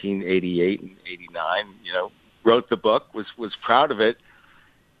in 1988 and 89, you know, wrote the book, was proud of it.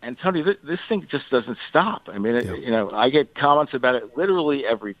 And Tony, this thing just doesn't stop. I mean, you know, I get comments about it literally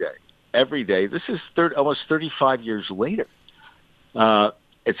every day. Every day. This is almost 35 years later.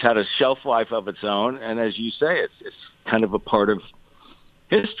 It's had a shelf life of its own, and as you say, it's kind of a part of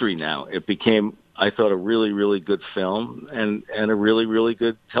history now. It became, I thought, a really, really good film and a really, really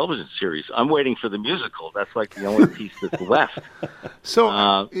good television series. I'm waiting for the musical. That's like the only piece that's left. So,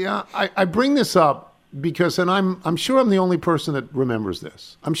 I bring this up because, and I'm sure I'm the only person that remembers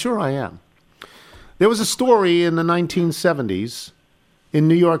this. I'm sure I am. There was a story in the 1970s in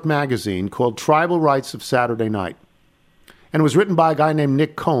New York Magazine called Tribal Rights of Saturday Night. And it was written by a guy named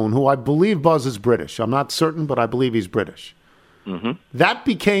Nick Cohn, who I believe Buzz is British. I'm not certain, but I believe he's British. Mm-hmm. That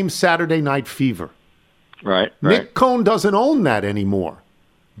became Saturday Night Fever. Right. Nick Cohn doesn't own that anymore.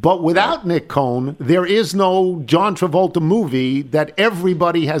 But without Nick Cohn, there is no John Travolta movie that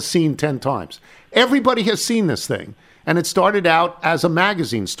everybody has seen 10 times. Everybody has seen this thing. And it started out as a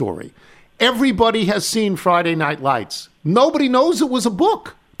magazine story. Everybody has seen Friday Night Lights. Nobody knows it was a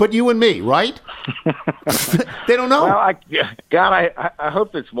book. But you and me, right? They don't know. Well, I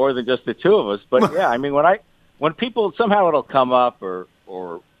hope it's more than just the two of us. But yeah, I mean, when people, somehow it'll come up or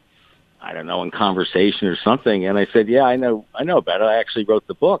I don't know, in conversation or something, and I said, yeah, I know about it. I actually wrote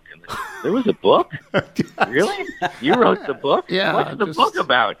the book. And there was a book? Really? You wrote the book? Yeah. What's the book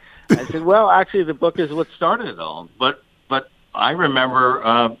about? I said, well, actually, the book is what started it all. But I remember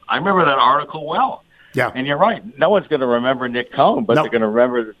that article well. Yeah. And you're right. No one's going to remember Nick Cohn, but they're going to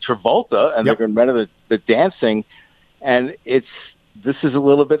remember the Travolta, and they're going to remember the dancing. And this is a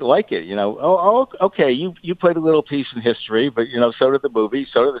little bit like it, you know. Oh, okay, you played a little piece in history, but, you know, so did the movie,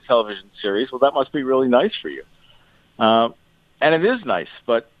 so did the television series. Well, that must be really nice for you. And it is nice,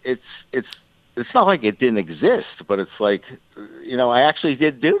 but it's not like it didn't exist, but it's like, you know, I actually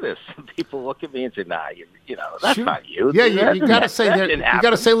did do this. People look at me and say, nah, you know, that's not you. Yeah, you got to say that. You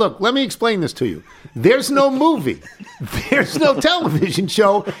got to say, look, let me explain this to you. There's no movie. There's no television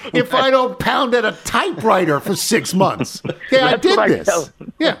show if I don't pound at a typewriter for 6 months. Yeah, I did this.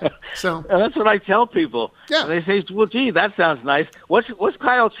 Yeah, so and that's what I tell people. Yeah, and they say, well, gee, that sounds nice. What's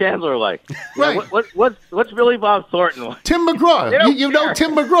Kyle Chandler like? Right. You know, what's Billy Bob Thornton like? Tim McGraw. You know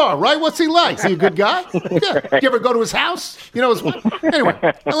Tim McGraw, right? What's he like? Is he a good guy? Yeah. You ever go to his house? You know his wife? Anyway,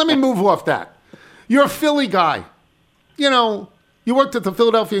 let me move off that. You're a Philly guy. You know, you worked at the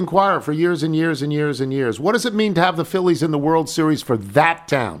Philadelphia Inquirer for years and years and years and years. What does it mean to have the Phillies in the World Series for that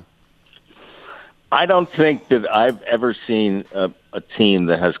town? I don't think that I've ever seen a team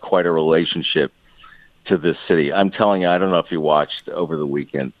that has quite a relationship to this city. I'm telling you, I don't know if you watched over the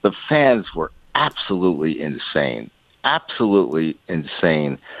weekend. The fans were absolutely insane. Absolutely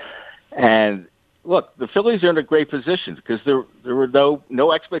insane. And look, the Phillies are in a great position because there were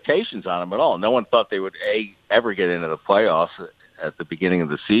no expectations on them at all. No one thought they would, A, ever get into the playoffs at the beginning of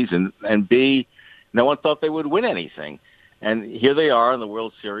the season, and B, no one thought they would win anything. And here they are in the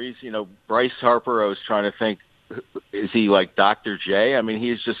World Series. You know, Bryce Harper, I was trying to think, is he like Dr. J? I mean,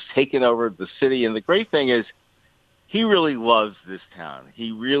 he's just taken over the city. And the great thing is he really loves this town.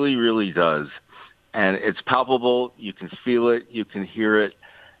 He really, really does. And it's palpable. You can feel it. You can hear it.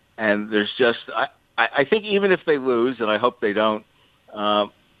 And there's just, I think even if they lose, and I hope they don't,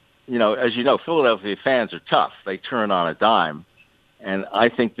 you know, as you know, Philadelphia fans are tough. They turn on a dime. And I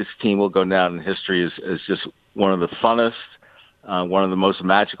think this team will go down in history as just one of the funnest, one of the most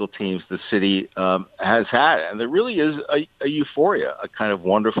magical teams the city has had. And there really is a euphoria, a kind of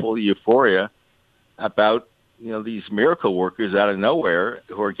wonderful euphoria about these miracle workers out of nowhere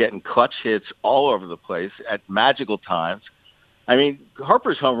who are getting clutch hits all over the place at magical times. I mean,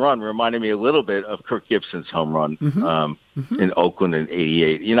 Harper's home run reminded me a little bit of Kirk Gibson's home run in Oakland in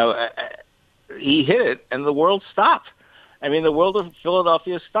 '88. He hit it, and the world stopped. I mean, the world of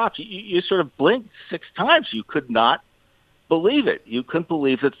Philadelphia stopped. You sort of blinked 6 times. You could not believe it. You couldn't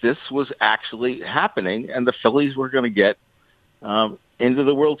believe that this was actually happening, and the Phillies were going to get into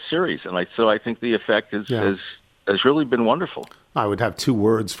the World Series. And so I think the effect has really been wonderful. I would have 2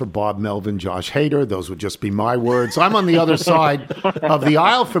 words for Bob Melvin, Josh Hader. Those would just be my words. I'm on the other side of the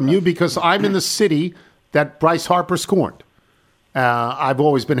aisle from you because I'm in the city that Bryce Harper scorned. I've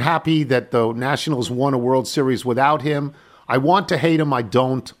always been happy that the Nationals won a World Series without him. I want to hate him. I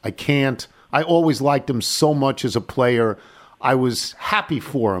don't. I can't. I always liked him so much as a player. I was happy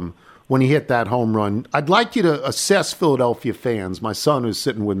for him when he hit that home run. I'd like you to assess Philadelphia fans. My son, who's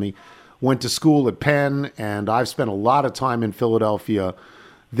sitting with me, went to school at Penn, and I've spent a lot of time in Philadelphia.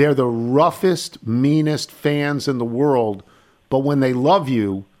 They're the roughest, meanest fans in the world, but when they love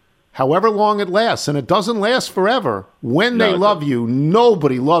you, however long it lasts, and it doesn't last forever, when they love you,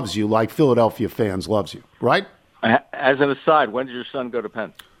 nobody loves you like Philadelphia fans loves you, right? As an aside, when did your son go to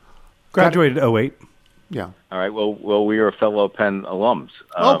Penn? Graduated 08. Yeah. All right. Well, we are fellow Penn alums.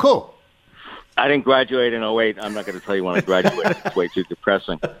 Oh, cool. I didn't graduate in 08. I'm not going to tell you when I graduated. It's way too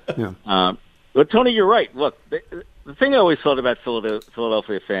depressing. Yeah. But, Tony, you're right. Look, the thing I always thought about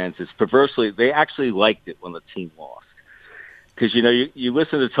Philadelphia fans is perversely, they actually liked it when the team lost. Because, you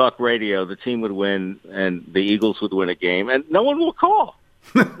listen to talk radio, the team would win, and the Eagles would win a game, and no one will call.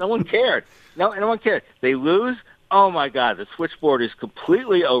 No one cared. No one cared. They lose. Oh, my God, the switchboard is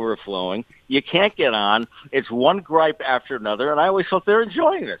completely overflowing. You can't get on. It's one gripe after another, and I always thought they're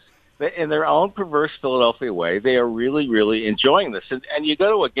enjoying this. In their own perverse Philadelphia way, they are really, really enjoying this. And you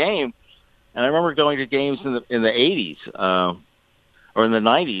go to a game, and I remember going to games in the 80s or in the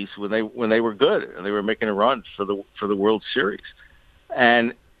 90s when they were good and they were making a run for the World Series.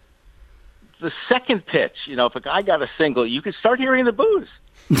 And the second pitch, if a guy got a single, you could start hearing the boos.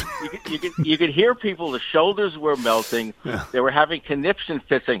 You could hear people. The shoulders were melting. Yeah. They were having conniption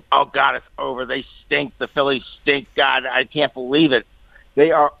fits, saying, "Oh God, it's over. They stink. The Phillies stink. God, I can't believe it."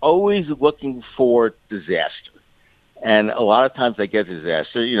 They are always looking for disaster, and a lot of times they get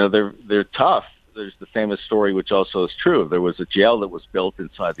disaster. They're tough. There's the famous story, which also is true. There was a jail that was built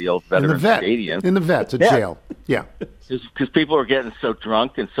inside the old Veterans Stadium. In the Vet's, jail. Yeah, because people were getting so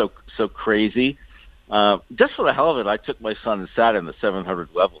drunk and so crazy. Just for the hell of it, I took my son and sat in the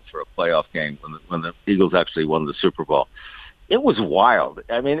 700 level for a playoff game when the Eagles actually won the Super Bowl. It was wild.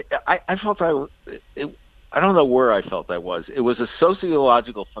 I mean, I felt I don't know where I felt I was. It was a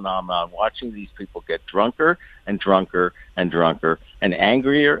sociological phenomenon watching these people get drunker and drunker and drunker and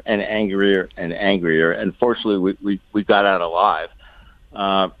angrier and angrier and angrier. And fortunately, we got out alive.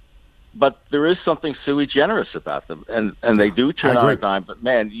 But there is something sui generis about them, and they do turn on a dime. But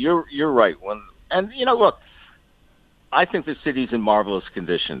man, you're right. Look, I think the city's in marvelous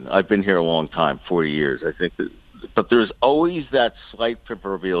condition. I've been here a long time, 40 years. I think but there's always that slight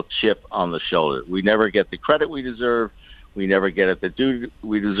proverbial chip on the shoulder. We never get the credit we deserve. We never get it the due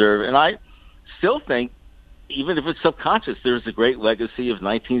we deserve. And I still think, even if it's subconscious, there's a great legacy of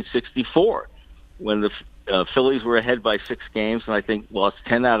 1964 when the Phillies were ahead by 6 games and I think lost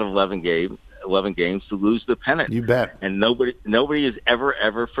 10 out of 11 games to lose the pennant. You bet. And nobody has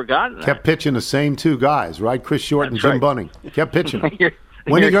ever forgotten that. Kept pitching the same 2 guys, right? Chris Short and Jim Bunning. Kept pitching them.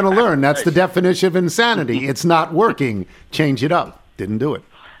 When are you going to learn? That's the definition of insanity. It's not working. Change it up. Didn't do it.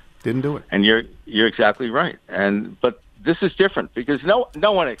 And you're exactly right. But this is different because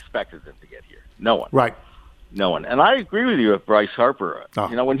no one expected them to get here. No one. Right. No one. And I agree with you with Bryce Harper.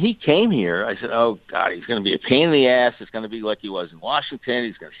 Oh. When he came here, I said, oh, God, he's going to be a pain in the ass. It's going to be like he was in Washington.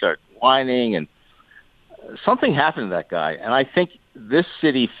 He's going to start whining. And something happened to that guy. And I think this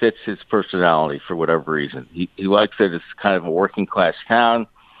city fits his personality for whatever reason. He likes that it's kind of a working-class town.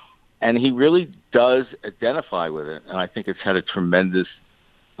 And he really does identify with it. And I think it's had a tremendous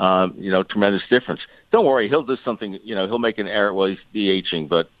difference. Don't worry, he'll do something, he'll make an error while he's DHing,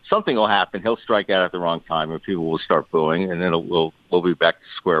 but something will happen. He'll strike out at the wrong time and people will start booing, and then we'll be back to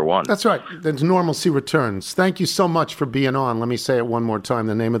square one. That's right. Then normalcy returns. Thank you so much for being on. Let me say it one more time.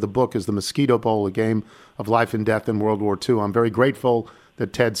 The name of the book is The Mosquito Bowl, a game of life and death in World War II. I'm very grateful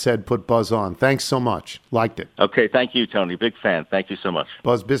that Ted said put Buzz on. Thanks so much. Liked it. Okay, thank you, Tony. Big fan. Thank you so much.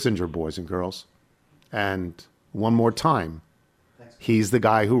 Buzz Bissinger, boys and girls. And one more time, he's the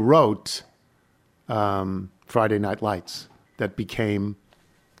guy who wrote Friday Night Lights that became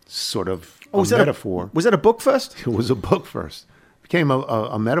sort of a metaphor. Was that a book first? It was a book first. It became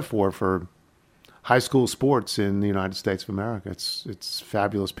a metaphor for high school sports in the United States of America. It's a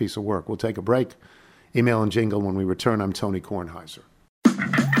fabulous piece of work. We'll take a break. Email and jingle when we return. I'm Tony Kornheiser.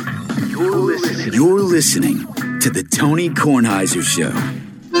 You're listening to the Tony Kornheiser Show.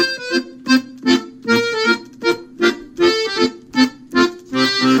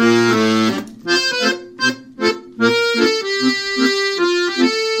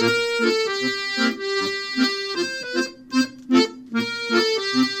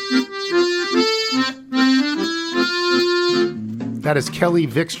 That is Kelly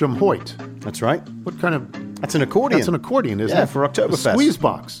Vikstrom Hoyt. That's right. What kind of... That's an accordion. That's an accordion, isn't it? Yeah, for Oktoberfest. A squeeze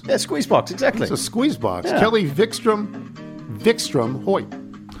box. Yeah, squeeze box, exactly. It's a squeeze box. Yeah. Kelly Vikstrom Hoyt.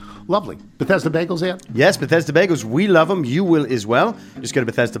 Lovely. Bethesda Bagels, Ed? Yes, Bethesda Bagels. We love them. You will as well. Just go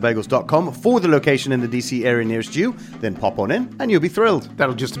to BethesdaBagels.com for the location in the DC area nearest you. Then pop on in and you'll be thrilled.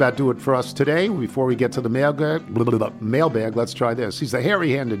 That'll just about do it for us today. Before we get to the mailbag, let's try this. He's the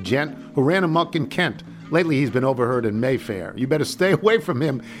hairy-handed gent who ran amok in Kent. Lately, he's been overheard in Mayfair. You better stay away from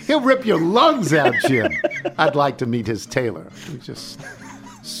him. He'll rip your lungs out, Jim. I'd like to meet his tailor. He's just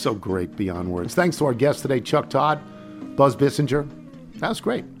so great beyond words. Thanks to our guest today, Chuck Todd, Buzz Bissinger. That was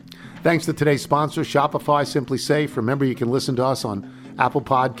great. Thanks to today's sponsor, Shopify Simply Safe. Remember, you can listen to us on Apple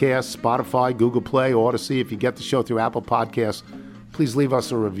Podcasts, Spotify, Google Play, Odyssey. If you get the show through Apple Podcasts, please leave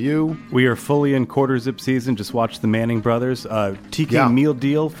us a review. We are fully in quarter zip season. Just watch the Manning Brothers. TK meal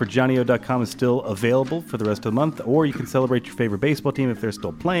deal for JohnnyO.com is still available for the rest of the month, or you can celebrate your favorite baseball team if they're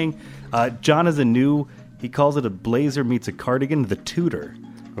still playing. John is he calls it a blazer meets a cardigan, the Tudor.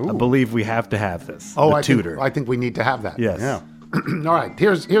 Ooh. I believe we have to have this. Oh, the Tudor. I think we need to have that. Yes. Yeah. All right,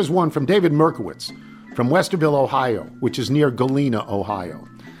 here's one from David Merkowitz from Westerville, Ohio, which is near Galena, Ohio.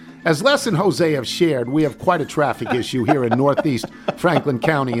 As Les and Jose have shared, we have quite a traffic issue here in northeast Franklin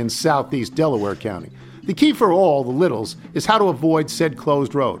County and southeast Delaware County. The key for all the littles is how to avoid said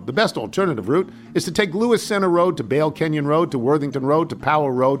closed road. The best alternative route is to take Lewis Center Road to Bale Canyon Road to Worthington Road to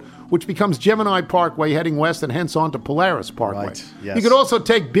Powell Road, which becomes Gemini Parkway heading west and hence on to Polaris Parkway. Right, yes. You could also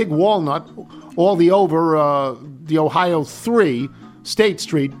take Big Walnut all the over the Ohio 3 State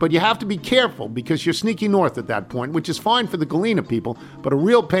Street, but you have to be careful because you're sneaking north at that point, which is fine for the Galena people, but a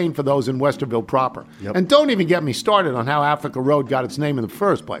real pain for those in Westerville proper. Yep. And don't even get me started on how Africa Road got its name in the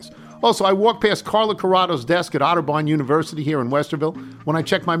first place. Also, I walked past Carla Corrado's desk at Otterbein University here in Westerville when I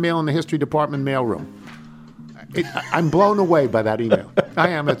checked my mail in the history department mailroom. I'm blown away by that email. I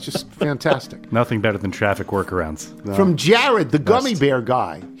am. It's just fantastic. Nothing better than traffic workarounds. No. From Jared, the gummy bear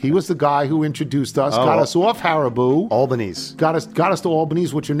guy. He was the guy who introduced us, got us off Haribo. Albany's. Got us to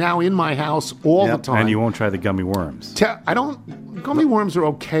Albany's, which are now in my house all the time. And you won't try the gummy worms. Gummy worms are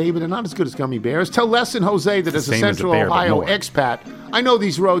okay, but they're not as good as gummy bears. Tell Les and Jose that as a Central Ohio expat, I know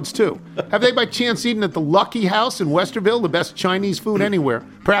these roads too. Have they by chance eaten at the Lucky House in Westerville, the best Chinese food anywhere?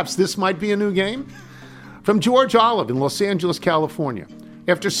 Perhaps this might be a new game? From George Olive in Los Angeles, California.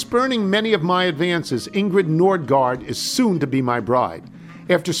 After spurning many of my advances, Ingrid Nordgaard is soon to be my bride.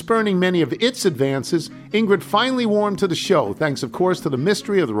 After spurning many of its advances, Ingrid finally warmed to the show, thanks, of course, to the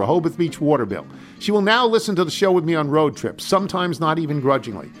mystery of the Rehoboth Beach water bill. She will now listen to the show with me on road trips, sometimes not even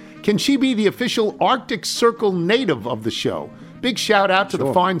grudgingly. Can she be the official Arctic Circle native of the show? Big shout out to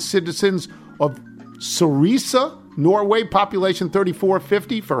the fine citizens of Sarisa, Norway, population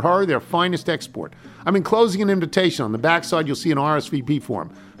 3450, for her, their finest export. I'm enclosing an invitation. On the backside, you'll see an RSVP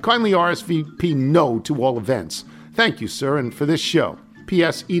form. Kindly RSVP no to all events. Thank you, sir, and for this show.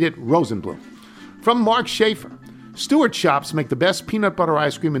 P.S. Edith Rosenblum. From Mark Schaefer. Stewart Shops make the best peanut butter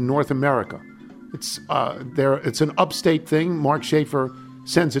ice cream in North America. It's an upstate thing. Mark Schaefer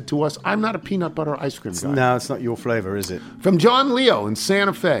sends it to us. I'm not a peanut butter ice cream guy. No, it's not your flavor, is it? From John Leo in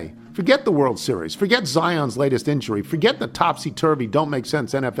Santa Fe. Forget the World Series. Forget Zion's latest injury. Forget the topsy-turvy, don't make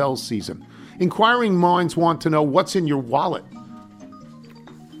sense NFL season. Inquiring minds want to know what's in your wallet.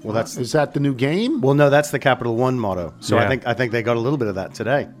 Well, is that the new game? Well, no, that's the Capital One motto. So yeah. I think they got a little bit of that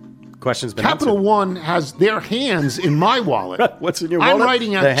today. Question's been Capital answered. One has their hands in my wallet. What's in your wallet? I'm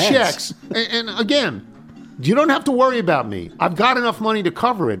writing out checks. And again, you don't have to worry about me. I've got enough money to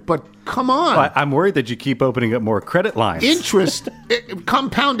cover it, but come on. Well, I'm worried that you keep opening up more credit lines. Interest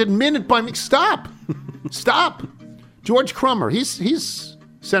compounded minute by minute. Stop. Stop. George Crummer, he's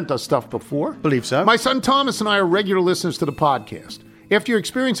sent us stuff before. Believe so. My son Thomas and I are regular listeners to the podcast. After your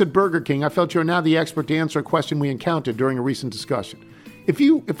experience at Burger King, I felt you're now the expert to answer a question we encountered during a recent discussion.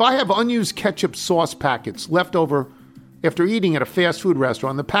 If I have unused ketchup sauce packets left over after eating at a fast food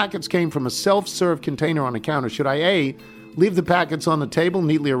restaurant, the packets came from a self-serve container on the counter, should I A, leave the packets on the table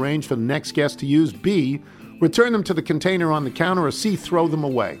neatly arranged for the next guest to use, B, return them to the container on the counter, or C, throw them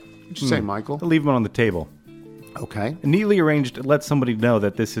away? What'd you say, Michael? Leave them on the table. Okay. Neatly arranged, let somebody know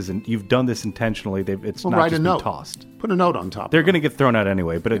that this isn't. You've done this intentionally. It's not write just a been note. tossed. Put a note on top. They're going to get thrown out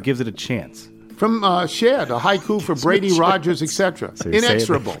anyway, but it gives it a chance. From Shed, a haiku for Brady Rogers, etc. So you say it.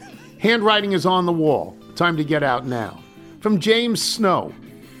 Inexorable. Handwriting is on the wall. Time to get out now. From James Snow,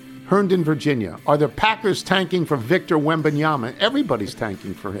 Herndon, Virginia. Are the Packers tanking for Victor Wembanyama? Everybody's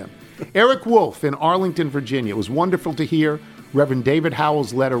tanking for him. Eric Wolf in Arlington, Virginia. It was wonderful to hear Reverend David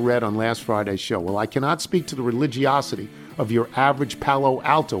Howell's letter read on last Friday's show. Well, I cannot speak to the religiosity of your average Palo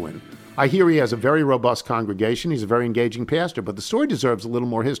Altoan. I hear he has a very robust congregation. He's a very engaging pastor, but the story deserves a little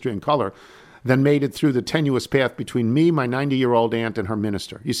more history and color than made it through the tenuous path between me, my 90-year-old aunt, and her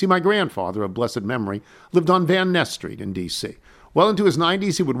minister. You see, my grandfather, of blessed memory, lived on Van Ness Street in D.C. Well into his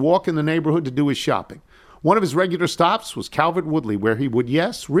 90s, he would walk in the neighborhood to do his shopping. One of his regular stops was Calvert Woodley, where he would,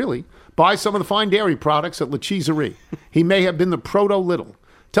 yes, really, buy some of the fine dairy products at La Cheeserie. He may have been the proto-Little.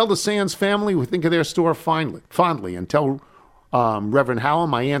 Tell the Sands family we think of their store fondly, and tell Reverend Howell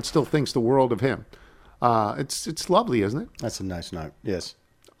my aunt still thinks the world of him. It's lovely, isn't it? That's a nice note, yes.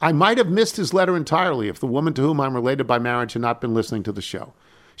 I might have missed his letter entirely if the woman to whom I'm related by marriage had not been listening to the show.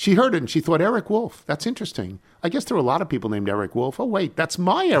 She heard it and she thought, Eric Wolf, that's interesting. I guess there are a lot of people named Eric Wolf. Oh, wait, that's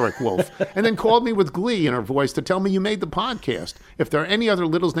my Eric Wolf. And then called me with glee in her voice to tell me you made the podcast. If there are any other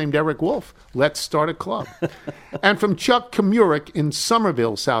littles named Eric Wolf, let's start a club. And from Chuck Kamurick in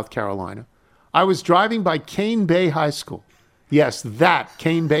Somerville, South Carolina. I was driving by Cane Bay High School. Yes, that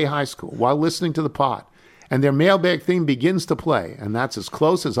Cane Bay High School, while listening to the pod. And their mailbag theme begins to play, and that's as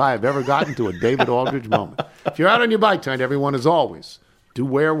close as I have ever gotten to a David Aldridge moment. If you're out on your bike tonight, everyone, as always, do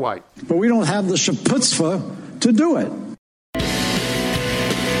wear white. But we don't have the chutzpah to do it.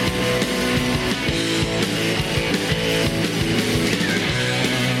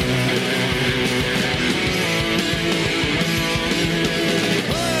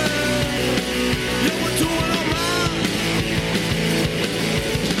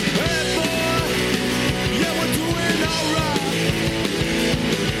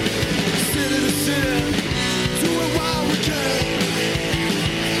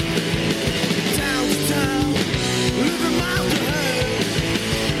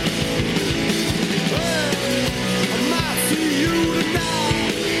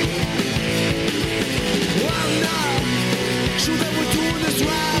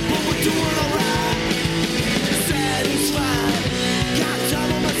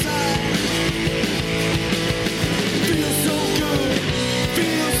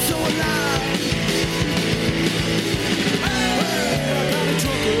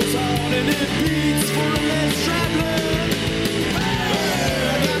 And it beats for a less traveler.